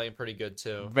Hero's been playing pretty good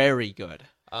too. Very good.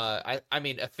 I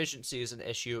mean, efficiency is an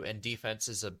issue, and defense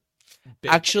is a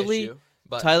big issue.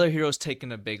 But Tyler Hero's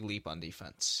taken a big leap on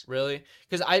defense. Really?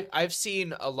 Because I've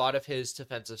seen a lot of his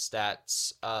defensive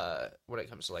stats when it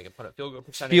comes to opponent field goal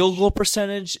percentage. Field goal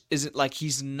percentage isn't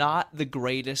he's not the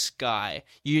greatest guy.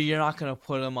 You're not gonna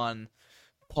put him on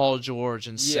Paul George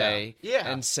and say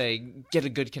get a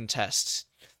good contest.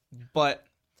 But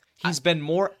he's been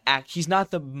more he's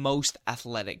not the most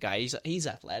athletic guy. He's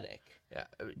athletic. Yeah.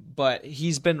 But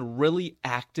he's been really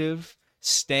active.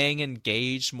 Staying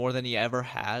engaged more than he ever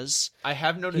has. I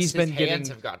have noticed his hands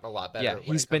have gotten a lot better. Yeah,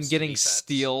 he's been getting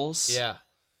steals. Yeah.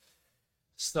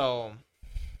 So,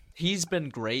 he's been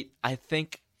great. I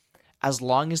think as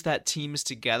long as that team is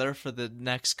together for the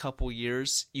next couple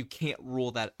years, you can't rule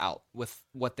that out with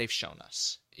what they've shown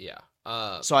us. Yeah.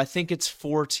 So I think it's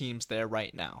 4 teams there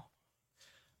right now.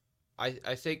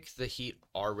 I think the Heat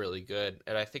are really good,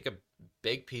 and I think a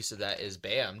big piece of that is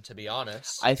Bam, to be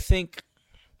honest. I think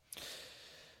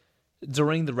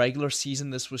during the regular season,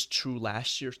 this was true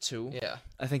last year too. Yeah,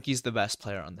 I think he's the best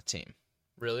player on the team.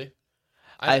 Really?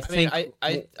 I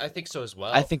think so as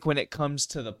well. I think when it comes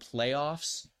to the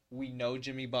playoffs, we know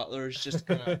Jimmy Butler is just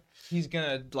gonna he's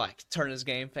gonna turn his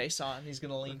game face on. He's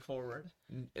gonna lean forward.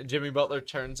 Jimmy Butler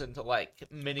turns into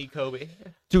mini Kobe.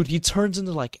 Dude, he turns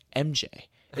into MJ.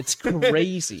 It's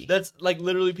crazy. That's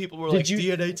literally people were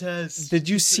DNA test. Did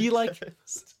you see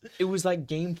it was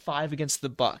game 5 against the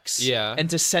Bucks? Yeah. And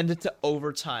to send it to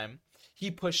overtime, he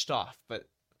pushed off, but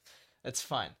it's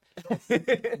fine.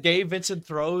 Gabe Vincent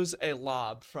throws a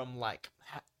lob from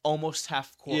almost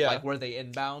half court, where they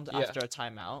inbound after a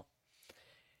timeout.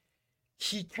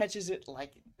 He catches it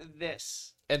like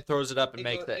this and throws it up and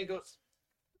makes it. It goes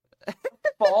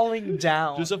falling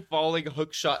down. Just a falling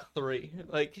hook shot 3.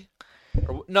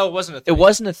 Or, no, it wasn't a It 3.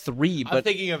 wasn't a 3, I'm but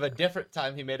thinking of a different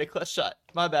time he made a clutch shot.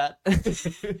 My bad.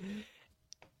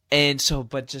 and so,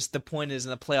 but just the point is,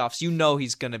 in the playoffs, you know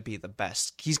he's gonna be the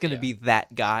best. He's gonna be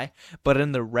that guy. But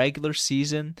in the regular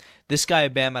season, this guy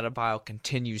Bam Adebayo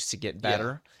continues to get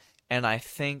better, and I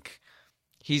think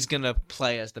he's gonna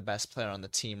play as the best player on the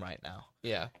team right now.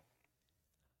 Yeah.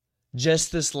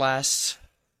 Just this last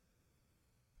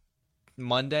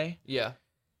Monday, Yeah.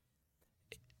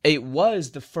 it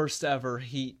was the first ever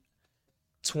Heat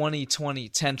 2020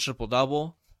 10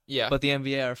 triple-double, Yeah. but the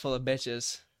NBA are full of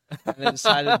bitches, and they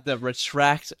decided to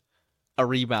retract a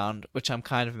rebound, which I'm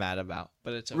kind of mad about,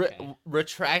 but it's okay.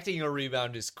 Retracting a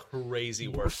rebound is crazy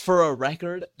work. For a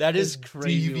record, That is it's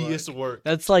crazy devious work.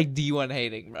 That's like D1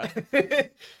 hating, bro.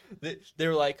 They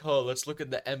were like, oh, let's look at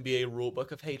the NBA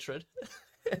rulebook of hatred.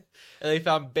 And they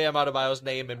found Bam Adebayo's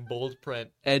name in bold print.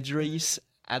 Idris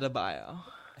Adebayo.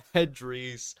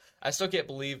 Idris. I still can't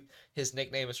believe his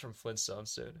nickname is from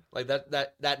Flintstones, dude. Like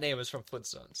that name is from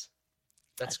Flintstones.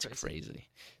 That's crazy.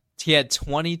 He had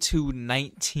 22,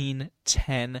 19,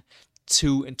 10,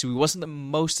 2, and 2. He wasn't the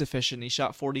most efficient. He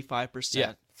shot 45%.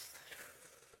 Yeah.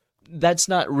 That's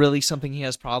not really something he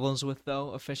has problems with,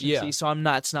 though, efficiency. Yeah. So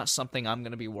it's not something I'm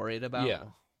going to be worried about. Yeah.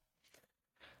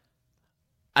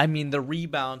 I mean, the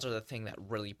rebounds are the thing that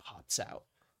really pops out.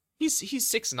 He's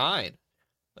 6'9". Like,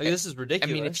 this is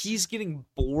ridiculous. I mean, if he's getting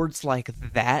boards like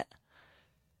that,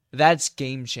 that's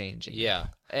game changing. Yeah.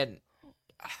 And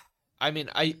I mean,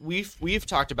 we've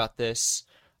talked about this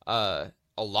a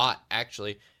lot,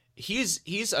 actually.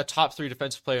 He's a top 3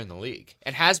 defensive player in the league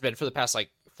and has been for the past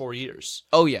like 4 years.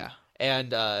 Oh yeah.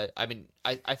 And I mean,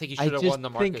 I think he should have won the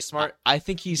Marcus Smart. I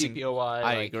think he's DPOY.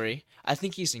 I agree. I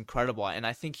think he's incredible, and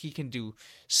I think he can do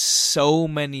so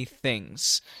many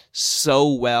things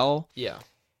so well. Yeah.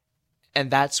 And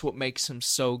that's what makes him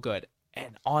so good.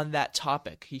 And on that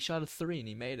topic, he shot a 3 and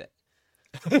he made it.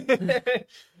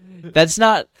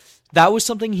 That was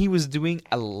something he was doing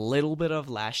a little bit of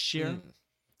last year.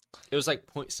 It was like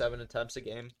 0.7 attempts a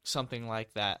game. Something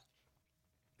like that.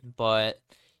 But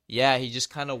yeah, he just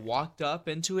kind of walked up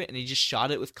into it and he just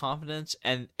shot it with confidence.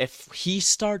 And if he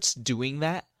starts doing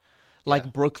that,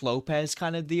 like Brook Lopez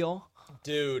kind of deal.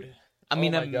 Dude. I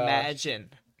mean,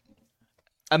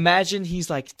 imagine he's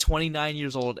like 29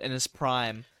 years old in his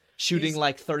prime, shooting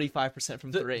like 35%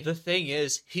 from 3. The thing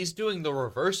is, he's doing the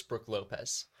reverse Brook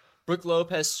Lopez. Brook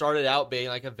Lopez started out being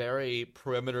like a very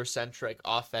perimeter-centric,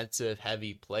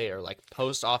 offensive-heavy player, like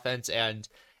post-offense and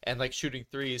like shooting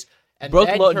threes, and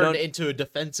then turned into a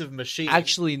defensive machine.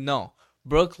 Actually, no.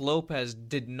 Brook Lopez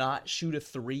did not shoot a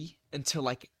 3 until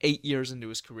like 8 years into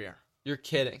his career. You're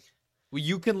kidding. Well,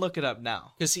 you can look it up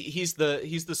now. Because he's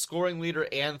the scoring leader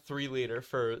and 3 leader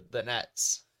for the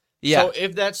Nets. Yeah. So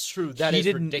if that's true, that is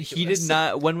ridiculous. He did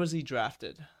not. When was he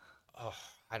drafted? Oh,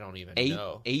 I don't even 8,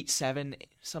 know. 8, 7,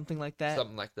 something like that.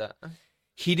 Something like that.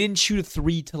 He didn't shoot a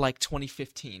 3 till like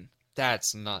 2015.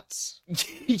 That's nuts.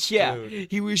 Yeah,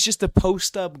 Dude. he was just a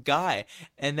post-up guy,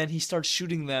 and then he starts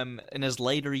shooting them in his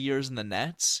later years in the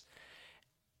Nets.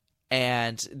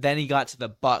 And then he got to the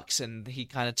Bucks, and he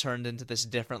kind of turned into this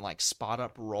different like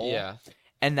spot-up role. Yeah.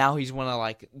 And now he's one of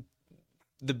like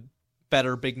the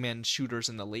better big man shooters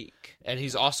in the league. And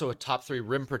he's also a top 3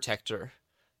 rim protector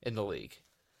in the league,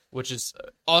 which is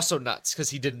also nuts because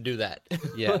he didn't do that.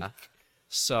 Yeah.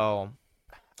 So,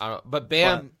 I don't know. But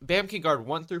Bam can guard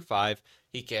 1 through 5.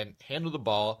 He can handle the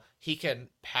ball. He can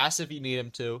pass if you need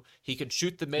him to. He can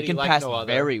shoot the midi like no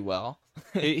other. Very well.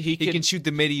 He can shoot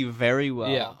the midi very well.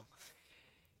 Yeah.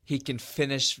 He can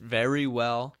finish very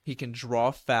well. He can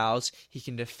draw fouls. He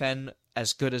can defend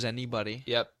as good as anybody.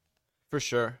 Yep. For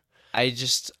sure. I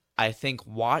think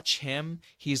watch him.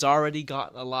 He's already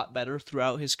gotten a lot better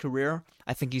throughout his career.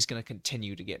 I think he's going to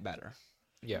continue to get better.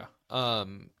 Yeah.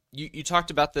 You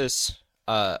talked about this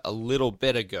a little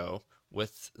bit ago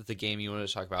with the game you wanted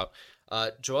to talk about.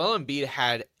 Joel Embiid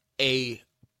had a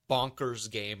bonkers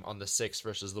game on the 6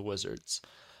 versus the Wizards.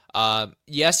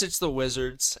 Yes, it's the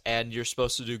Wizards, and you're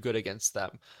supposed to do good against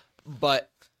them. But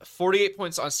 48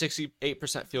 points on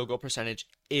 68% field goal percentage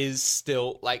is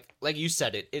still, like you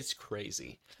said, it's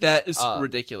crazy. That is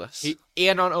ridiculous.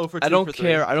 And on 0 for 2 I don't for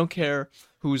care. 3. I don't care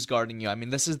who's guarding you. I mean,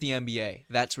 this is the NBA.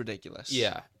 That's ridiculous.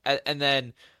 Yeah. And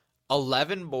then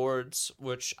 11 boards,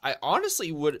 which I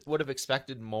honestly would have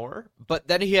expected more. But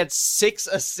then he had 6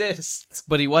 assists.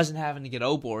 But he wasn't having to get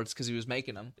O boards because he was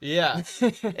making them. Yeah.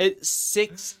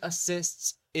 6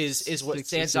 assists is what 6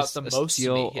 stands out assists, the a most to me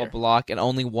steal, here. a block, and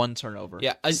only 1 turnover.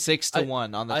 Yeah,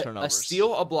 6-1 on the turnovers. A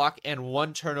steal, a block, and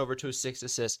 1 turnover to 6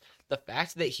 assists. The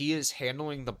fact that he is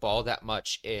handling the ball that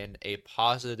much in a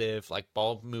positive, like,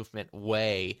 ball movement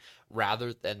way,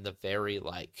 rather than the very,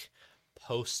 like,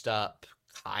 post up,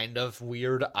 kind of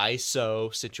weird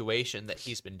ISO situation that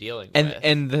he's been dealing with.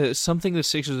 And something the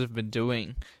Sixers have been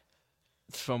doing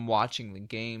from watching the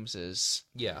games is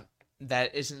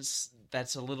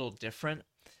that's a little different.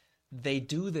 They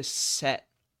do this set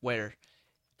where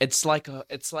it's like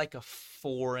a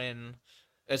 4 in,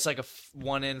 it's like a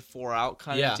 1 in 4 out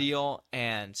kind of deal,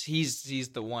 and he's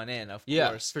the 1 in, of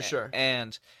course, for sure.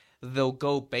 And they'll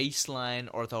go baseline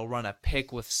or they'll run a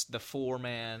pick with the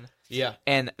 4-man,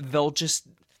 and they'll just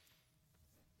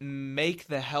make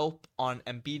the help on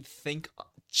Embiid think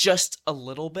just a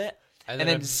little bit, and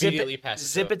then zip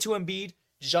it to Embiid,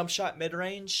 jump shot mid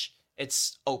range,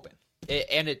 it's open.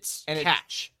 It's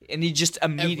catch. And he just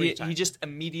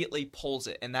immediately pulls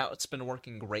it, and that's been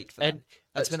working great for them. And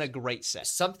that's been a great set.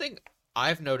 Something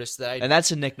I've noticed and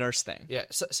that's a Nick Nurse thing. Yeah,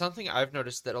 something I've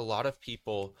noticed that a lot of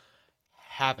people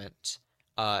haven't,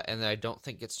 and that I don't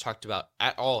think gets talked about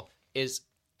at all, is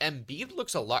Embiid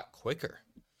looks a lot quicker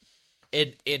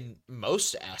in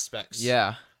most aspects.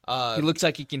 Yeah. He looks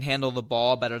like he can handle the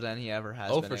ball better than he ever has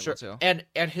been for able sure. to.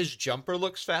 And his jumper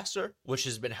looks faster, which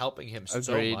has been helping him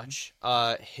so much.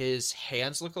 His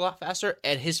hands look a lot faster,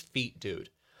 and his feet, dude.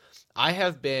 I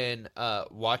have been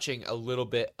watching a little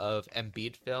bit of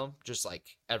Embiid film, just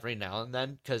like every now and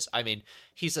then, because I mean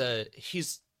he's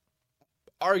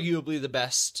arguably the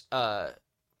best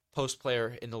post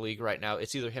player in the league right now.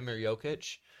 It's either him or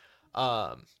Jokic,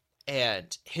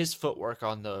 and his footwork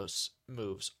on those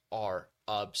moves are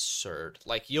absurd.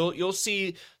 Like you'll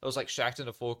see those like Shaq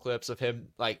into full clips of him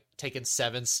like taking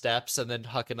 7 steps and then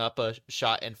hucking up a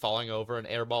shot and falling over and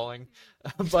airballing.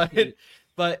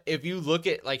 But if you look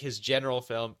at like his general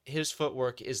film, his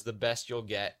footwork is the best you'll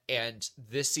get, and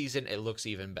this season it looks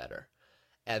even better.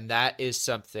 And that is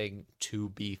something to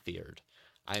be feared.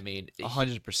 I mean,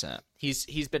 100%.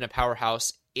 He's been a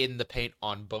powerhouse in the paint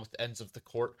on both ends of the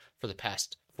court for the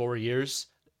past 4 years,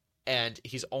 and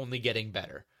he's only getting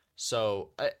better. So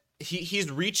he's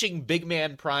reaching big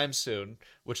man prime soon,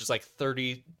 which is like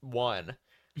 31.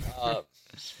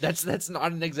 That's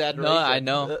not an exaggeration. No, I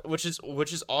know. Which is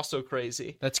also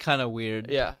crazy. That's kind of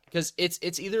weird. Yeah, because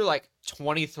it's either like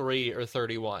 23 or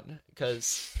 31.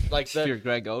 Because like if you're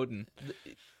Greg Oden.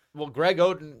 Well, Greg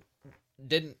Oden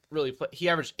didn't really play. He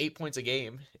averaged 8 points a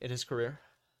game in his career.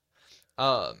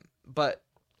 But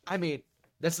I mean,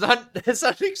 that's not an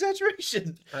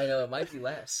exaggeration. I know, it might be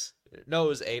less. No, it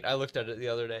was 8. I looked at it the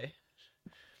other day.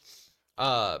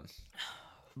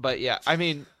 But yeah, I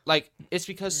mean, like, it's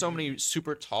because so many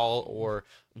super tall or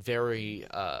very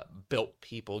built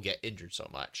people get injured so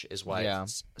much is why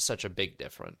it's such a big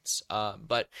difference.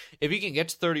 But if you can get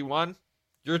to 31,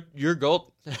 you're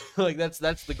golden. Like that's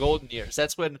the golden years.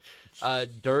 That's when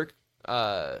Dirk,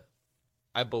 I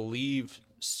believe,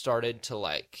 started to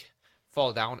like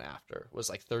fall down after, was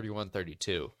like 31,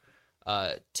 32.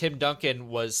 Tim Duncan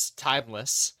was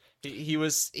timeless. He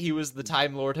was the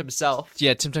Time Lord himself.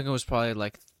 Yeah, Tim Duncan was probably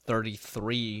like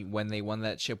 33 when they won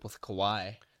that chip with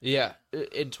Kawhi. Yeah,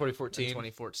 in 2014. In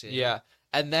 2014. Yeah,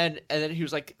 and then he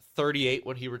was like 38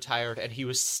 when he retired, and he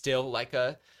was still like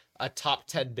a top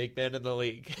 10 big man in the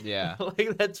league. Yeah,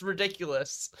 like that's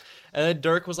ridiculous. And then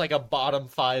Dirk was like a bottom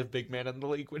 5 big man in the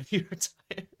league when he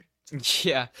retired.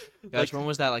 Yeah, gosh, when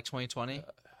was that? Like 2020?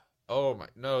 Oh my,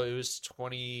 no, it was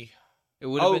 20. It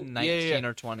would have been 19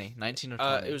 or 20. 19 or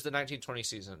 20. It was the 1920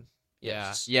 season.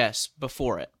 Yes. Yeah. Yes,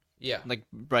 before it. Yeah. Like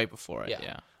right before it.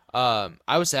 Yeah.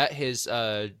 I was at his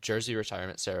jersey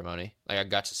retirement ceremony. Like I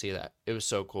got to see that. It was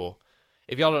so cool.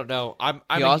 If y'all don't know,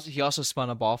 he also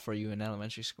spun a ball for you in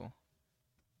elementary school.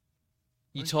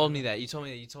 You told me that. You told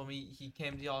me he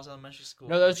came to y'all's elementary school.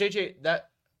 No, that was JJ.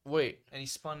 And he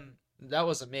spun. That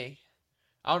wasn't me.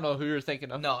 I don't know who you're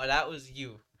thinking of. No, that was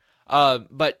you.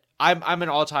 But I'm an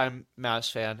all-time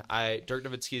Mavs fan. Dirk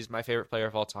Nowitzki is my favorite player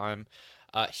of all time.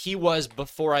 He was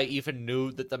before I even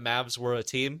knew that the Mavs were a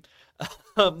team.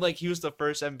 Like he was the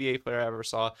first NBA player I ever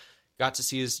saw. Got to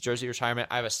see his jersey retirement.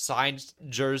 I have a signed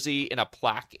jersey and a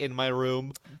plaque in my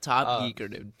room. Top geeker,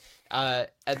 dude.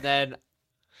 And then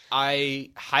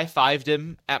I high-fived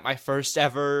him at my first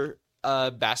ever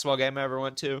basketball game I ever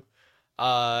went to.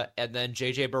 And then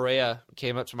JJ Barea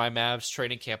came up to my Mavs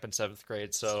training camp in 7th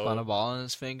grade. So spun a ball in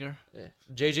his finger. Yeah.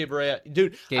 JJ Barea,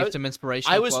 dude, gave him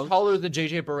inspiration. I was taller than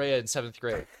JJ Barea in 7th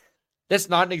grade. That's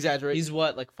not an exaggeration. He's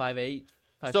what, like 5'8",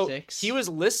 5'6"? So he was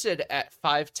listed at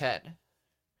 5'10",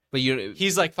 But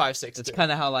He's like 5'6". It's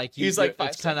kind of how He's like 5'6".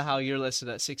 It's kind of how you're listed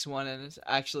at 6'1" and it's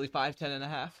actually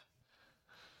 5'10.5".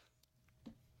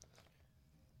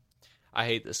 I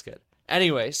hate this kid.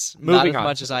 Anyways, Not moving as on.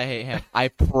 much as I hate him. I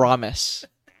promise.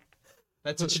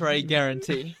 That's a Trey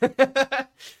guarantee.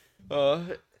 I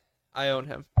own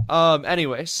him.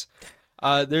 Anyways,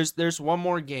 there's one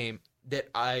more game that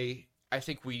I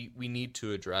think we need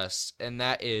to address, and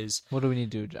that is What do we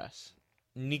need to address?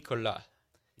 Nikola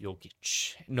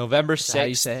Jokic. November 6th How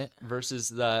you say it? versus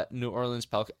the New Orleans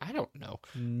Pelicans. I don't know.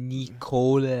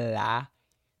 Nikola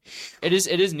It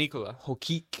is Nikola.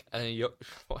 Jokic.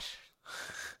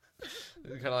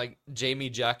 Kind of like Jamie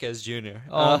Jaquez Jr.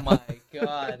 Oh my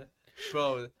god,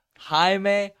 bro!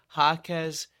 Jaime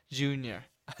Jaquez Jr.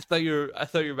 I thought you were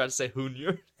about to say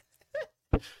Junior.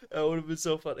 That would have been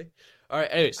so funny. All right,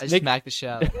 anyways, I smacked the shit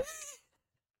out of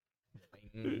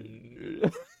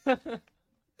him.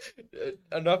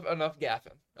 enough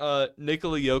gaffing.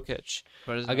 Nikola Jokic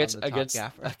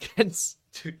against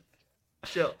dude,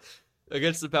 chill.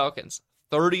 Against the Pelicans,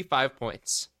 35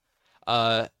 points,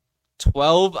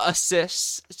 12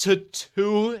 assists to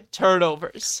 2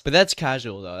 turnovers. But that's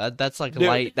casual though. That's like Dude.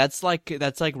 light. That's like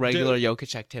regular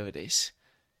Jokic activities.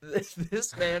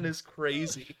 This man is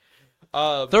crazy.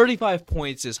 35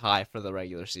 points is high for the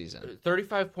regular season.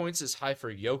 35 points is high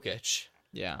for Jokic.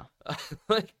 Yeah.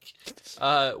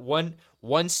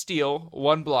 One steal,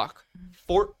 1 block,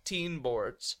 14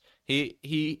 boards.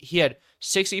 He had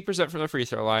 60% from the free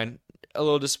throw line. A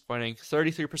little disappointing.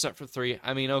 33% from 3.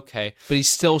 I mean, okay. But he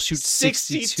still shoots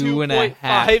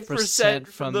 62.5%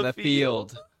 from the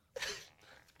field.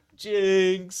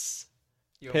 Jinx.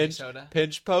 You want me soda?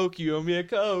 Pinch poke, you owe me a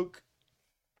Coke.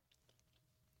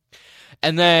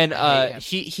 And then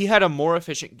he had a more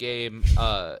efficient game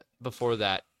before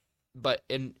that, but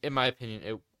in my opinion,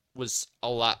 it was a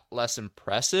lot less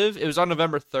impressive. It was on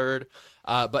November 3rd,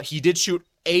 but he did shoot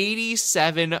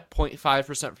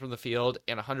 87.5% from the field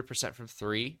and 100% from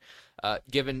 3,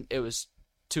 given it was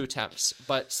 2 attempts.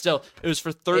 But still, it was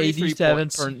for 33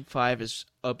 points. 87.5 is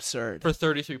absurd. For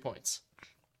 33 points.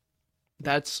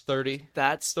 That's 30.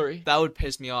 That's 3. That would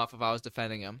piss me off if I was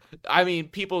defending him. I mean,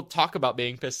 people talk about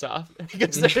being pissed off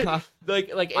because they're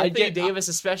like Anthony Davis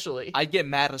especially. I'd get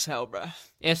mad as hell, bro.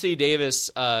 Anthony Davis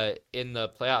in the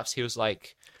playoffs, he was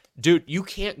like, "Dude, you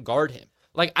can't guard him."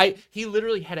 Like he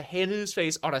literally had a hand in his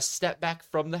face on a step back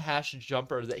from the hash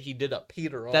jumper that he did a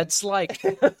Peter on. That's like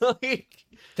like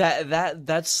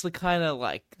that's the kind of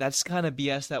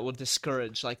BS that will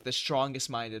discourage like the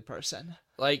strongest minded person.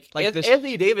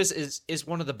 Anthony Davis is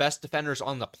one of the best defenders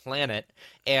on the planet,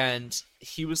 and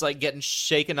he was like getting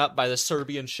shaken up by the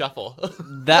Serbian shuffle.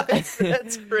 That's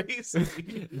crazy.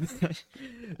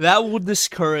 That will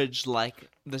discourage like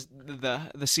the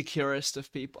securest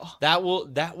of people. That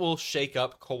will shake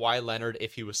up Kawhi Leonard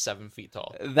if he was 7 feet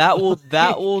tall. That will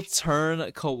turn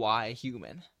Kawhi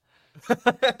human.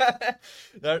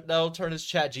 That'll turn his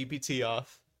chat GPT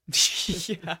off.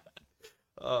 Yeah.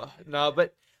 No,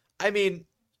 but I mean,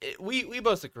 we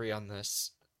both agree on this.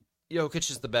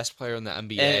 Jokic is the best player in the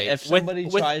NBA. And if somebody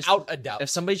without a doubt. If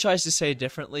somebody tries to say it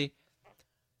differently,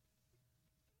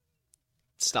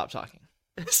 stop talking.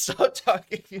 Stop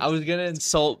talking. I was gonna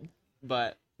insult,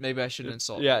 but maybe I shouldn't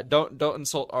insult. Yeah, don't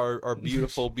insult our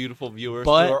beautiful, beautiful viewers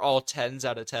But who are all 10s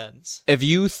out of 10s. If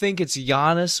you think it's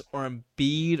Giannis or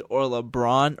Embiid or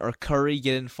LeBron or Curry,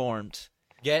 get informed.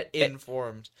 Get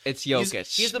informed. It's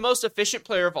Jokic. He's the most efficient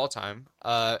player of all time.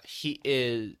 He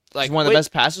is like he's one of the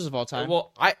best passers of all time.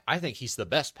 Well, I think he's the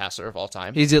best passer of all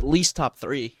time. He's at least top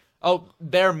 3. Oh,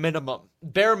 bare minimum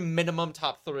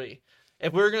top 3.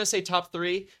 If we were gonna say top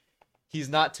 3, he's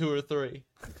not 2 or 3.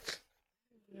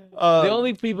 The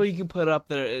only people you can put up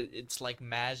there, it's like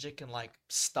Magic and like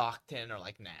Stockton or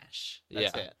like Nash.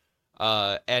 That's it.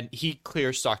 And he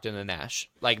clears Stockton and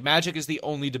Nash. Like, Magic is the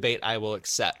only debate I will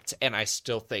accept, and I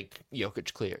still think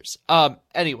Jokic clears.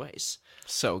 Anyways.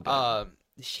 So good.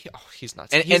 He's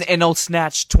nuts. And he'll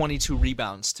snatch 22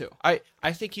 rebounds, too. I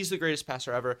think he's the greatest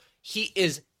passer ever. He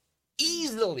is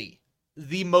easily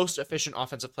the most efficient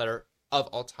offensive player of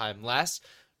all time.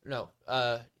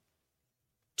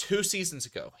 2 seasons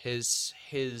ago, his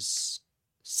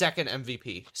second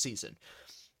MVP season,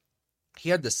 he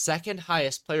had the second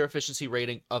highest player efficiency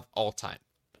rating of all time,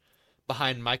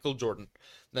 behind Michael Jordan,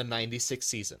 the 96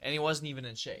 season. And he wasn't even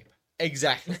in shape.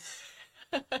 Exactly.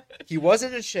 He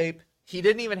wasn't in shape. He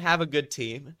didn't even have a good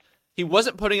team. He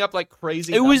wasn't putting up like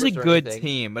crazy numbers. It was a good anything.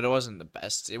 team, but it wasn't the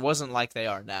best. It wasn't like they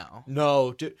are now.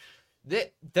 No, dude.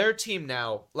 Their team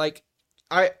now, like,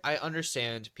 I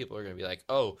understand people are going to be like,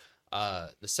 oh, the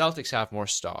Celtics have more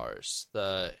stars.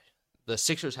 The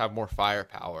Sixers have more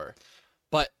firepower.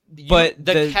 But But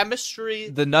the chemistry.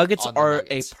 The Nuggets on the are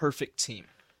Nuggets. a perfect team.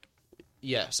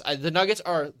 Yes, the Nuggets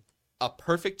are a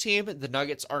perfect team. The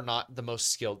Nuggets are not the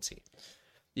most skilled team.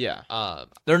 Yeah.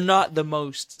 They're not the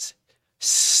most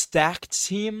stacked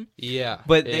team, Yeah,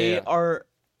 but they are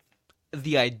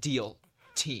the ideal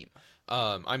team.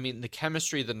 I mean, the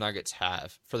chemistry the Nuggets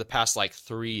have for the past like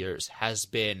 3 years has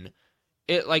been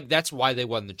it. Like that's why they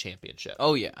won the championship.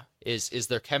 Oh yeah, Is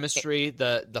their chemistry,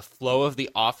 the flow of the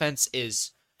offense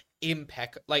is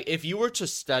impeccable. Like if you were to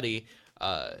study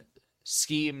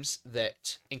schemes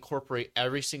that incorporate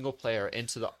every single player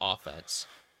into the offense,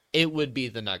 it would be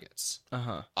the Nuggets.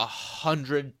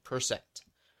 100%.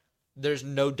 There's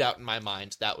no doubt in my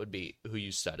mind that would be who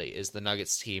you study is the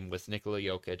Nuggets team with Nikola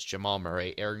Jokic, Jamal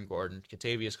Murray, Aaron Gordon,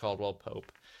 Kentavious Caldwell-Pope,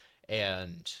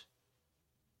 and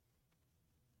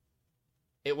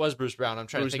it was Bruce Brown. I'm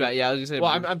trying to think. Yeah, I was gonna say.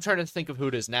 Well, I'm trying to think of who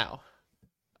it is now.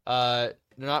 They're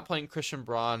not playing Christian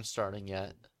Braun starting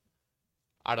yet.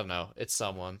 I don't know. It's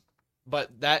someone,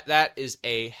 but that is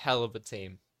a hell of a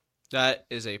team. That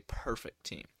is a perfect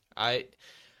team.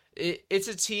 It's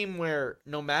a team where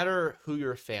no matter who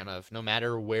you're a fan of, no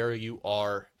matter where you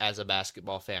are as a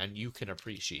basketball fan, you can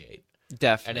appreciate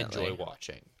Definitely and enjoy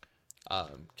watching.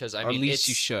 Because or at least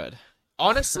you should.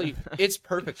 Honestly, it's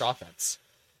perfect offense.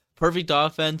 Perfect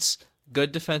offense.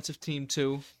 Good defensive team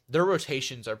too. Their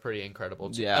rotations are pretty incredible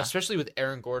too. Yeah. Especially with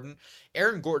Aaron Gordon.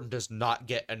 Aaron Gordon does not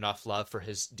get enough love for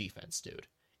his defense, dude.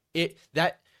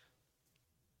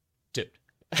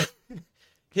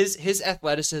 His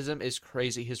athleticism is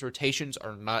crazy. His rotations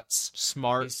are nuts.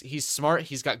 Smart. He's smart.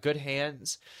 He's got good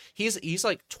hands. He's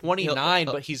like 29,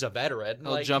 but he's a veteran.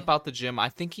 He'll jump out the gym. I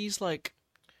think he's like,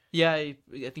 yeah, I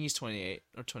think he's 28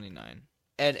 or 29.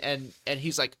 And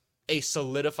he's like a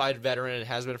solidified veteran and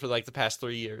has been for like the past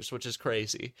 3 years, which is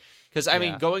crazy. Because I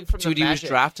mean, going from dude, the he was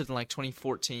drafted in like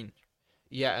 2014.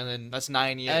 Yeah, and then that's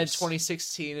 9 years. And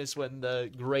 2016 is when the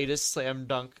greatest slam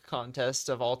dunk contest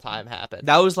of all time happened.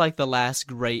 That was like the last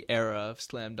great era of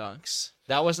slam dunks.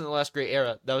 That wasn't the last great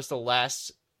era. That was the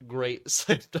last great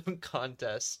slam dunk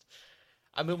contest.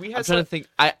 I mean, we had. I'm trying to think.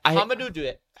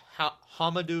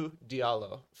 Hamidou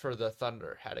Diallo for the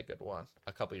Thunder had a good one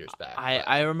a couple years back.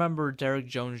 I remember Derrick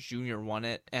Jones Jr. won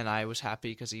it, and I was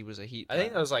happy because he was a Heat. I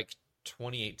think that was like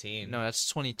 2018. No, that's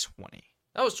 2020.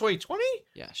 That was 2020?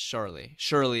 Yeah, surely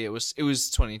it was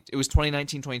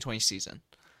 2019-2020 season.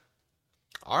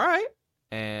 All right.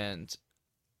 And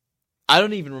I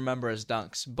don't even remember his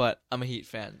dunks, but I'm a Heat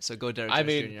fan, so go Derrick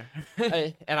Jones Jr.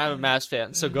 And I'm a Mavs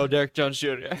fan, so go Derrick Jones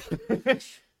Jr.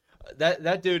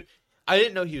 that dude, I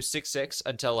didn't know he was 6'6"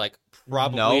 until like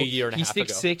probably a year and a half ago.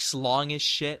 He's 6'6", long as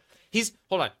shit. He's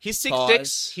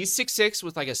 6'6". He's 6'6"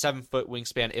 with like a 7-foot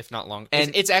wingspan, if not longer.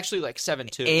 And it's actually like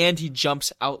 7'2". And he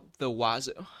jumps out the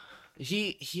wazoo.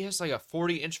 He has like a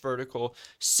 40-inch vertical,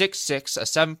 6'6", a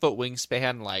 7-foot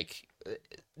wingspan. Like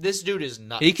this dude is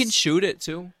nuts. He can shoot it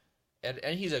too.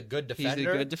 And he's a good defender. He's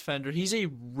a good defender. He's a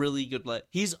really good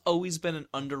he's always been an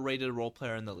underrated role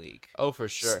player in the league. Oh, for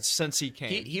sure. Since he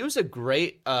came. He was a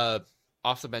great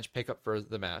off the bench pickup for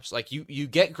the Mavs. Like you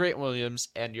get Grant Williams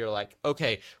and you're like,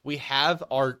 okay, we have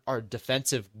our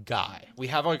defensive guy. We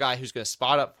have our guy who's going to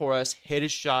spot up for us, hit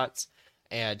his shots,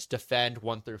 and defend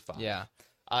 1 through 5. Yeah.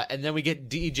 And then we get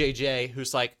DJJ,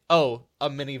 who's like, oh, a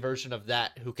mini version of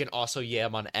that, who can also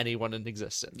yam on anyone in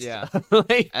existence. Yeah.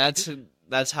 Like,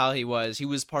 that's how he was. He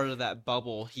was part of that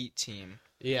bubble Heat team.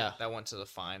 Yeah. That went to the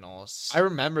finals. I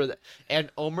remember that. And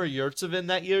Omer Yurtseven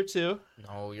that year, too?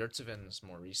 No, Yurtseven is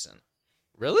more recent.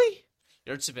 Really?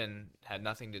 Yurtseven had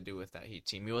nothing to do with that Heat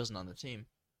team. He wasn't on the team.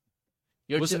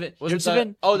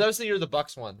 Yurtseven? Oh, that was the year the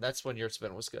Bucks won. That's when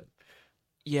Yurtseven was good.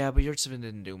 Yeah, but Yurtseven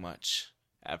didn't do much.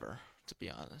 Ever, to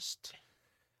be honest.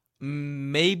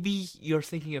 Maybe you're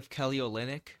thinking of Kelly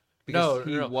Olynyk? Because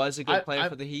he was a good player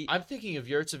for the Heat. I'm thinking of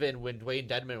Yurtseven when Dwayne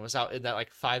Dedmon was out in that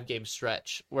like 5-game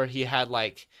stretch where he had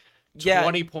like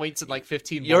 20 points and like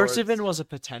 15 boards. Yurtseven was a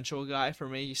potential guy for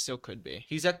me. He still could be.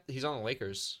 He's on the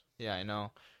Lakers. Yeah, I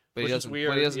know. But which he doesn't, is weird.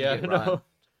 But he doesn't get run.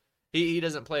 He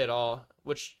doesn't play at all,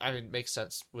 which I mean makes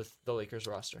sense with the Lakers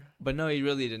roster. But no, he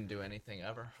really didn't do anything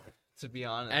ever, to be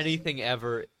honest. Anything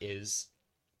ever is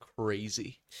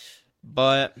crazy.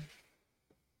 But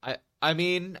I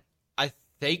mean, I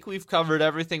think we've covered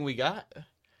everything we got.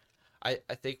 I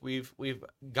think we've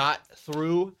got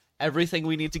through everything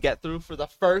we need to get through for the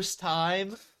first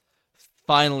time.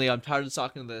 Finally, I'm tired of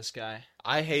talking to this guy.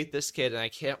 I hate this kid, and I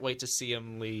can't wait to see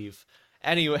him leave.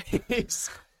 Anyways,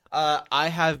 I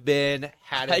have been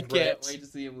Haddon Brett. I can't wait to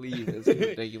see him leave. It's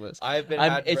ridiculous.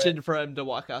 I'm itching for him to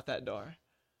walk out that door.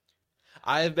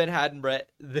 I have been Haddon Brett.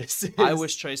 This is... I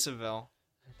wish Trey Seville.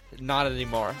 Not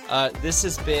anymore. This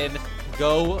has been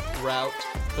Go Route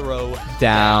Throw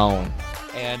Down.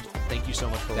 And thank you so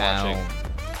much for Down. watching.